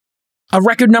have a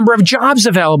record number of jobs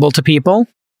available to people.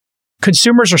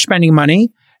 Consumers are spending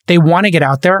money. They want to get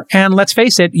out there. And let's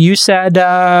face it, you said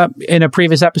in a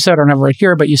previous episode, I don't have it right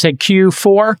here, but you said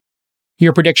Q4,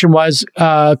 your prediction was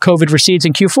COVID recedes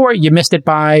in Q4. You missed it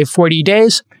by 40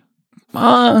 days.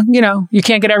 You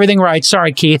can't get everything right.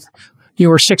 Sorry, Keith. You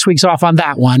were 6 weeks off on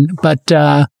that one. But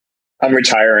I'm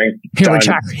retiring. You're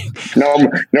retiring.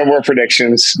 No more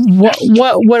predictions. What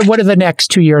are the next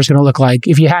 2 years going to look like?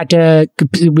 If you had to,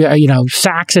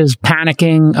 Sachs is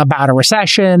panicking about a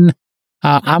recession.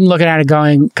 I'm looking at it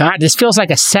going, God, this feels like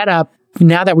a setup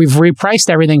now that we've repriced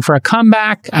everything for a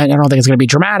comeback. I don't think it's going to be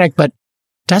dramatic, but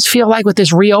it does feel like with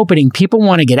this reopening, people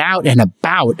want to get out and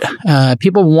about.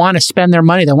 People want to spend their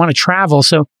money. They want to travel.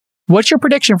 So what's your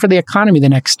prediction for the economy the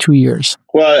next 2 years?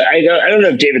 Well, I don't know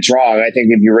if David's wrong. I think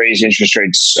if you raise interest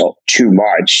rates too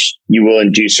much, you will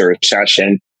induce a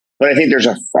recession. But I think there's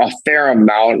a fair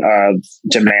amount of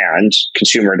demand,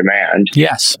 consumer demand.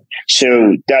 Yes.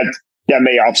 So that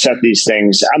may offset these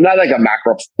things. I'm not like a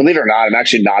macro, believe it or not, I'm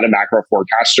actually not a macro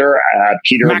forecaster.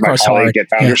 Peter, my colleague at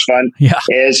Founders Fund,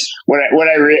 is where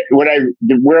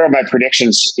are my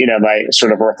predictions, my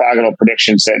sort of orthogonal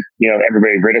predictions that,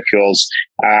 everybody ridicules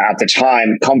at the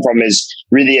time come from is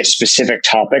really a specific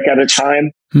topic at a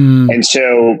time. And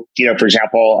so, for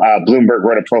example, Bloomberg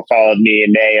wrote a profile of me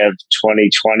in May of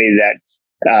 2020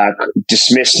 that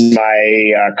dismissed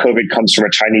my COVID comes from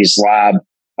a Chinese lab.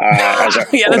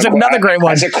 That's another great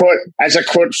one. As a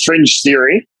quote, fringe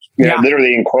theory,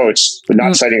 literally in quotes, but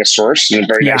not citing a source. And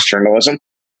very nice journalism.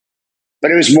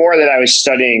 But it was more that I was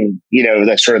studying,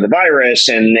 the sort of the virus,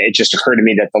 and it just occurred to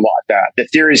me that the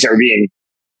theories that were being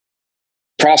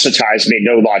proselytized made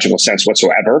no logical sense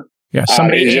whatsoever. Yeah,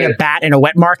 somebody ate a bat in a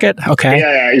wet market. Okay.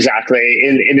 Yeah, exactly.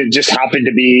 And it just happened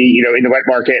to be, in the wet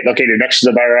market located next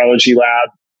to the virology lab.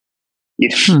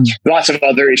 Lots of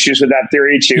other issues with that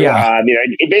theory too.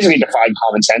 It basically defied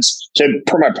common sense. So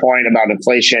per my point about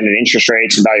inflation and interest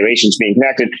rates and valuations being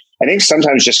connected, I think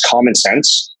sometimes just common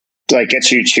sense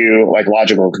gets you to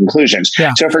logical conclusions.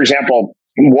 Yeah. So for example,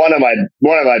 one of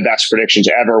my best predictions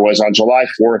ever was on July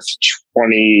 4th,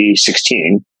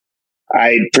 2016.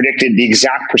 I predicted the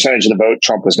exact percentage of the vote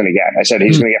Trump was going to get. I said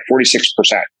he's going to get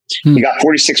 46%. He got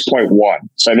 46.1.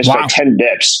 So I missed by 10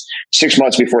 bips 6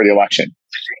 months before the election.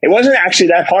 It wasn't actually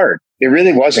that hard. It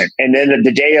really wasn't. And then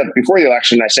the day before the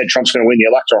election, I said Trump's going to win the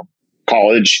electoral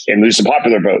college and lose the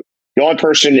popular vote. The only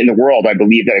person in the world, I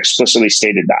believe, that explicitly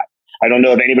stated that. I don't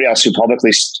know of anybody else who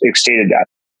publicly stated that.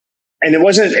 And it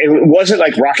wasn't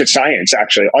like rocket science,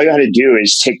 actually. All you had to do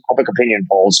is take public opinion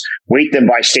polls, weight them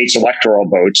by states' electoral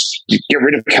votes, get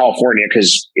rid of California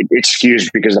because it's skewed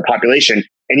because of the population,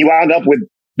 and you wound up with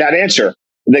that answer.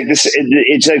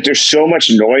 It's like there's so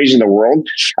much noise in the world.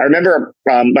 I remember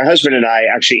my husband and I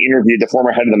actually interviewed the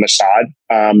former head of the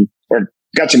Mossad, or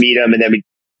got to meet him, and then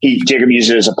Jacob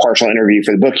used it as a partial interview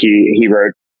for the book he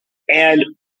wrote. And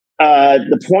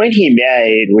the point he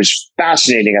made was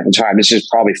fascinating at the time. This is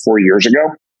probably 4 years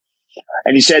ago.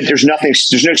 And he said, there's no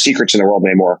secrets in the world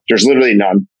anymore. There's literally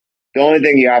none. The only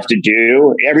thing you have to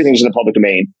do, everything's in the public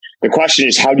domain. The question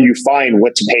is, how do you find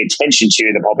what to pay attention to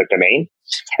in the public domain?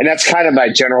 And that's kind of my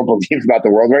general belief about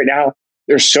the world right now.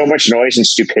 There's so much noise and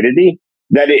stupidity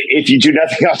that if you do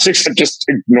nothing else except just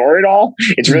ignore it all,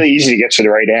 it's really easy to get to the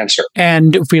right answer.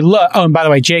 And if we look, and by the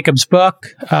way, Jacob's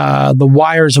book, The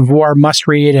Wires of War, must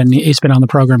read, and he's been on the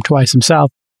program twice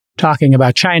himself, talking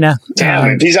about China.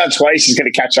 Damn, if he's on twice, he's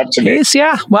going to catch up to me.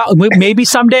 Yeah. Well, maybe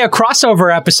someday a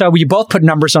crossover episode where you both put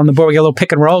numbers on the board. We get a little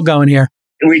pick and roll going here.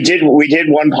 We did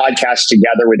one podcast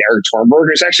together with Eric Thornburg.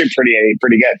 It was actually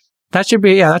pretty good. That should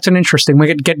be, that's an interesting. We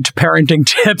could get into parenting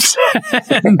tips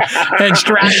and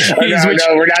strategies.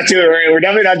 No, we're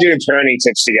definitely not doing parenting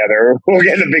tips together. We'll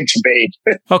get in a big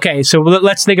debate. Okay, so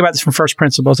let's think about this from first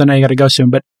principles. I know you got to go soon,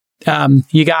 but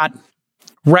you got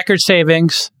record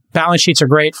savings. Balance sheets are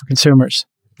great for consumers.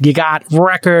 You got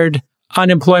record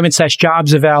unemployment /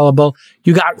 jobs available.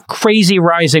 You got crazy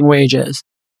rising wages.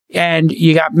 And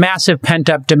you got massive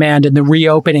pent-up demand in the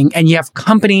reopening, and you have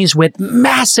companies with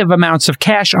massive amounts of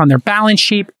cash on their balance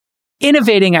sheet,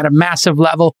 innovating at a massive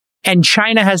level, and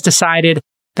China has decided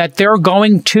that they're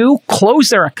going to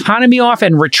close their economy off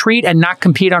and retreat and not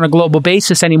compete on a global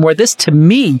basis anymore. This, to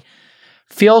me,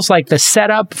 feels like the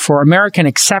setup for American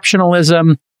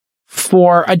exceptionalism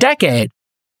for a decade.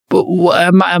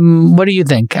 What do you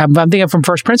think? I'm thinking from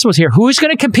first principles here. Who's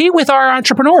going to compete with our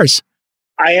entrepreneurs?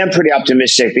 I am pretty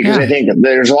optimistic because I think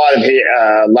there's a lot of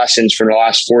lessons from the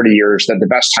last 40 years that the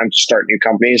best time to start new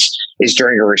companies is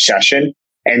during a recession.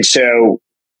 And so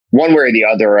one way or the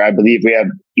other, I believe we have,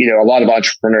 a lot of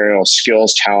entrepreneurial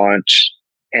skills, talent,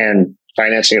 and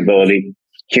financing ability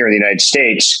here in the United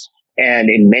States. And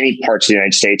in many parts of the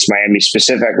United States, Miami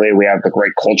specifically, we have the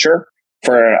great culture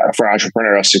for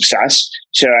entrepreneurial success.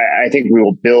 So I think we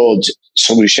will build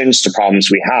solutions to problems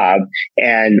we have.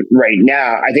 And right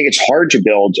now, I think it's hard to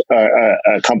build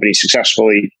a company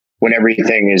successfully when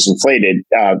everything is inflated.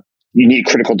 You need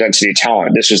critical density of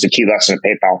talent. This was the key lesson of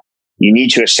PayPal. You need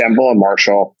to assemble and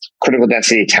marshal critical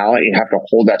density of talent. You have to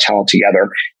hold that talent together.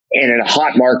 And in a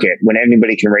hot market, when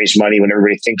anybody can raise money, when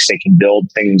everybody thinks they can build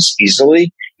things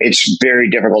easily, it's very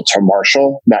difficult to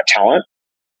marshal that talent.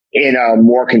 In a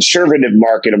more conservative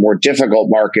market, a more difficult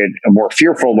market, a more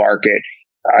fearful market,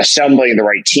 assembling the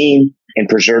right team and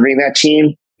preserving that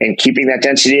team and keeping that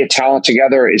density of talent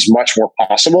together is much more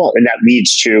possible. And that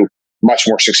leads to much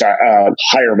more success,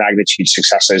 higher magnitude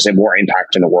successes and more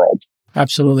impact in the world.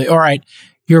 Absolutely. All right.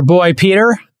 Your boy,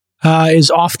 Peter,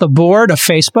 is off the board of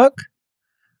Facebook.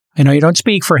 I know you don't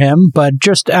speak for him, but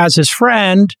just as his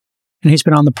friend, and he's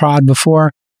been on the prod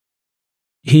before,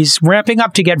 he's ramping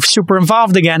up to get super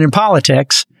involved again in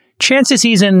politics. Chances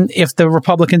he's in, if the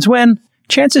Republicans win,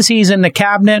 chances he's in the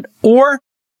cabinet, or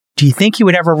do you think he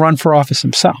would ever run for office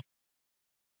himself?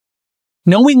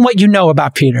 Knowing what you know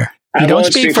about Peter, you don't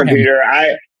speak for him. Peter.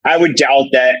 I would doubt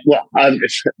that. Well, I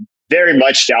very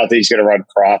much doubt that he's going to run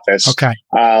for office. Okay.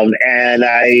 And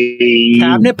I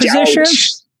cabinet position.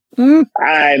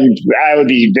 I would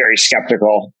be very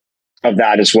skeptical of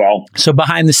that as well. So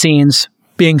behind the scenes,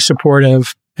 being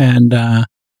supportive and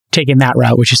taking that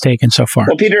route, which he's taken so far.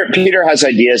 Well, Peter has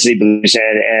ideas that he believes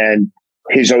in, and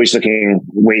he's always looking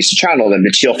ways to channel them.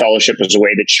 The Teal Fellowship is a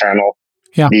way to channel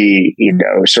the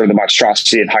sort of the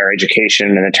monstrosity of higher education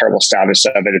and the terrible status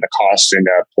of it and the cost and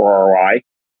the poor ROI.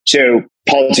 So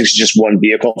politics is just one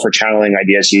vehicle for channeling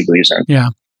ideas he believes in. Yeah.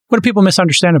 What do people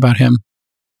misunderstand about him?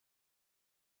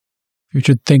 You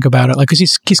should think about it, because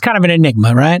he's kind of an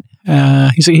enigma, right?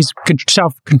 He's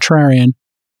self-contrarian,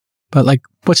 but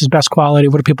what's his best quality?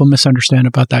 What do people misunderstand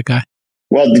about that guy?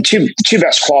 Well, the two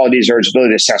best qualities are his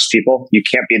ability to assess people. You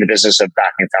can't be in the business of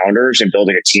backing founders and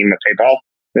building a team at PayPal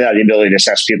without the ability to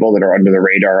assess people that are under the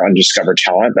radar, undiscovered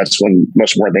talent. That's one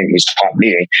most important thing he's taught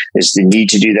me, is the need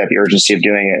to do that, the urgency of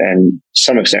doing it, and to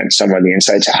some extent, some of the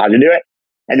insights of how to do it.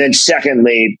 And then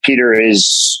secondly, Peter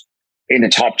is in the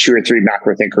top 2 or 3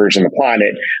 macro thinkers on the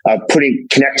planet,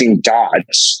 connecting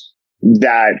dots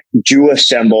that do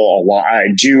assemble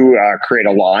create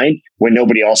a line when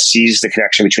nobody else sees the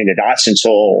connection between the dots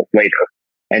until later.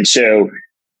 And so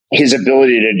his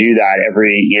ability to do that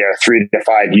every 3 to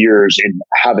 5 years and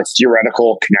have a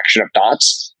theoretical connection of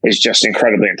dots is just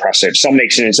incredibly impressive. Some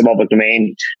makes it into the public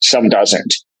domain, some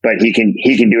doesn't, but he can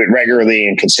do it regularly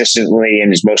and consistently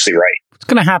and is mostly right. What's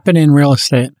going to happen in real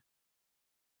estate?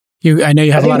 I know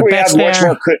you have a lot of bets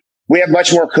there. We have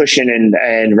much more cushion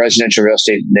in residential real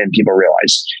estate than people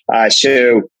realize.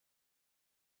 So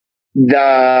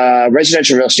the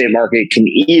residential real estate market can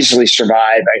easily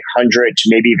survive 100 to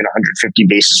maybe even 150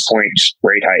 basis points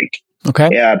rate hike. Okay.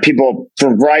 People,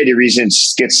 for a variety of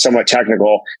reasons, get somewhat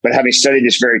technical, but having studied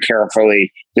this very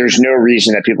carefully, there's no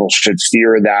reason that people should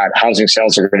fear that housing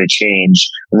sales are going to change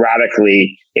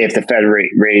radically if the Fed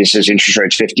raises interest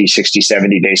rates 50, 60,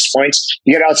 70 basis points.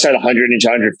 You get outside 100 into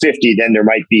 150, then there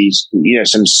might be,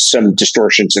 some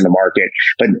distortions in the market,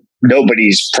 but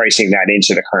nobody's pricing that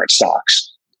into the current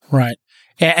stocks. Right.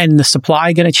 And the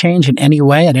supply going to change in any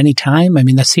way at any time? I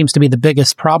mean, that seems to be the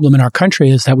biggest problem in our country,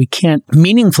 is that we can't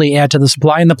meaningfully add to the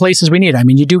supply in the places we need. I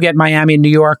mean, you do get Miami and New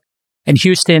York and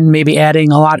Houston maybe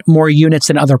adding a lot more units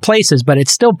than other places, but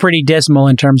it's still pretty dismal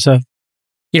in terms of,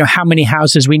 how many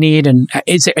houses we need. And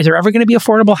is there ever going to be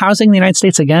affordable housing in the United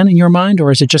States again, in your mind?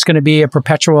 Or is it just going to be a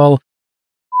perpetual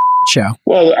show?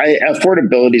 Well,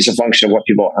 affordability is a function of what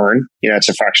people earn. It's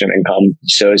a fraction of income.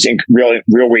 So as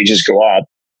real wages go up,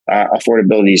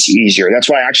 affordability is easier. That's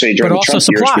why actually during the Trump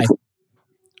supply, years,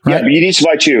 right? Yeah, but you need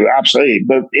supply too, absolutely.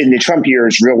 But in the Trump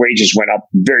years, real wages went up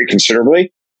very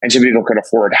considerably, and so people could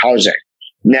afford housing.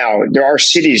 Now, there are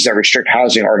cities that restrict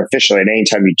housing artificially, and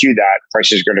anytime you do that,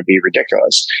 prices are going to be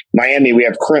ridiculous. Miami, we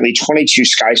have currently 22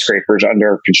 skyscrapers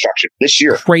under construction this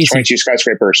year. Crazy. 22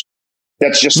 skyscrapers.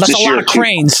 That's a lot of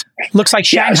cranes. Looks like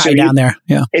Shanghai down there.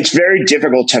 Yeah, it's very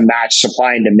difficult to match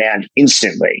supply and demand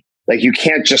instantly. Like, you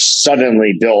can't just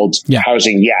suddenly build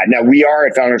housing yet. Now, we are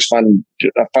at Founders Fund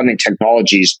funding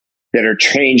technologies that are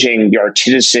changing the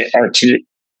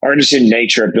artisan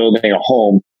nature of building a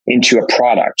home into a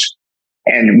product.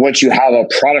 And once you have a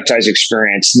productized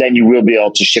experience, then you will be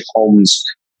able to ship homes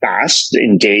fast,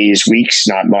 in days, weeks,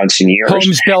 not months and years.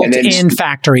 Homes built in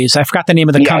factories. I forgot the name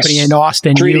of the company in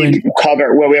Austin. 3D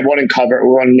Cover. Well, we have one named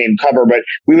Cover, but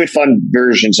we would fund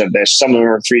versions of this. Some of them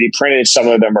are 3D printed. Some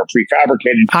of them are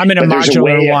prefabricated. I'm in a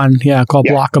modular one, called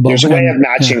Blockable. There's a way of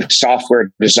matching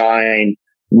software design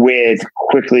with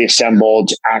quickly assembled,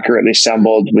 accurately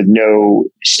assembled, with no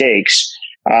mistakes.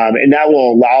 And that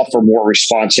will allow for more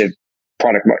responsive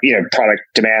product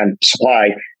demand, supply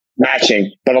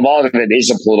matching, but a lot of it is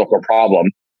a political problem.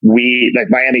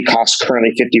 Miami costs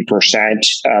currently 50%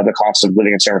 the cost of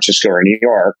living in San Francisco or New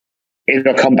York.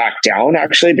 It'll come back down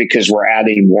actually because we're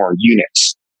adding more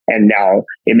units. And now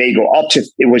it may go up to,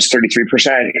 it was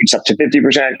 33%, it's up to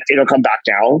 50%. It'll come back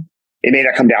down. It may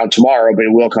not come down tomorrow, but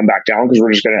it will come back down because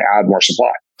we're just going to add more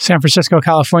supply. San Francisco,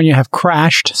 California have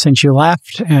crashed since you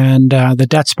left, and the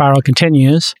debt spiral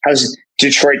continues. How's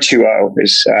Detroit 2.0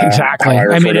 is exactly.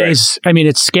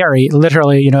 It's scary,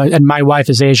 literally. And my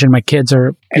wife is Asian. My kids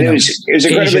are. And it was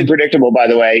incredibly predictable, by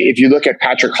the way. If you look at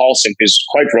Patrick Collison, who's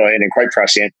quite brilliant and quite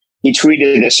prescient, he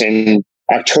tweeted this in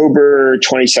October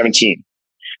 2017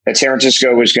 that San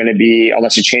Francisco was going to be,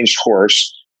 unless it changed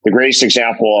course, the greatest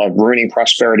example of ruining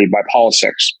prosperity by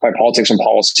politics and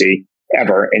policy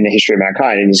ever in the history of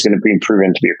mankind, and he's going to be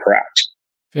proven to be correct.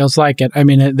 Feels like it. I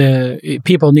mean, the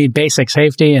people need basic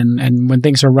safety, and when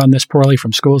things are run this poorly,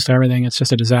 from schools to everything, it's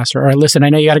just a disaster. All right, listen, I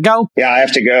know you got to go. Yeah, I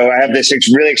have to go. I have this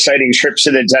really exciting trip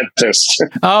to the dentist.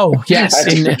 Oh, yes.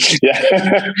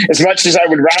 As much as I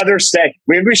would rather stay.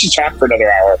 Maybe we should talk for another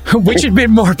hour. Which would be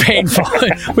more painful?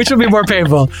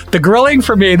 The grilling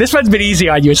for me, this one's been easy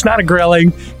on you. It's not a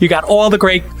grilling. You got all the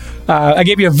great... I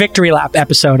gave you a victory lap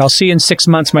episode. I'll see you in 6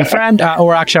 months, my friend.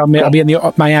 Or actually, I'll be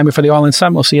in Miami for the All In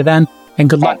Summit. We'll see you then. And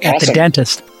good luck at the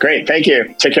dentist. Great. Thank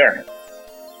you. Take care.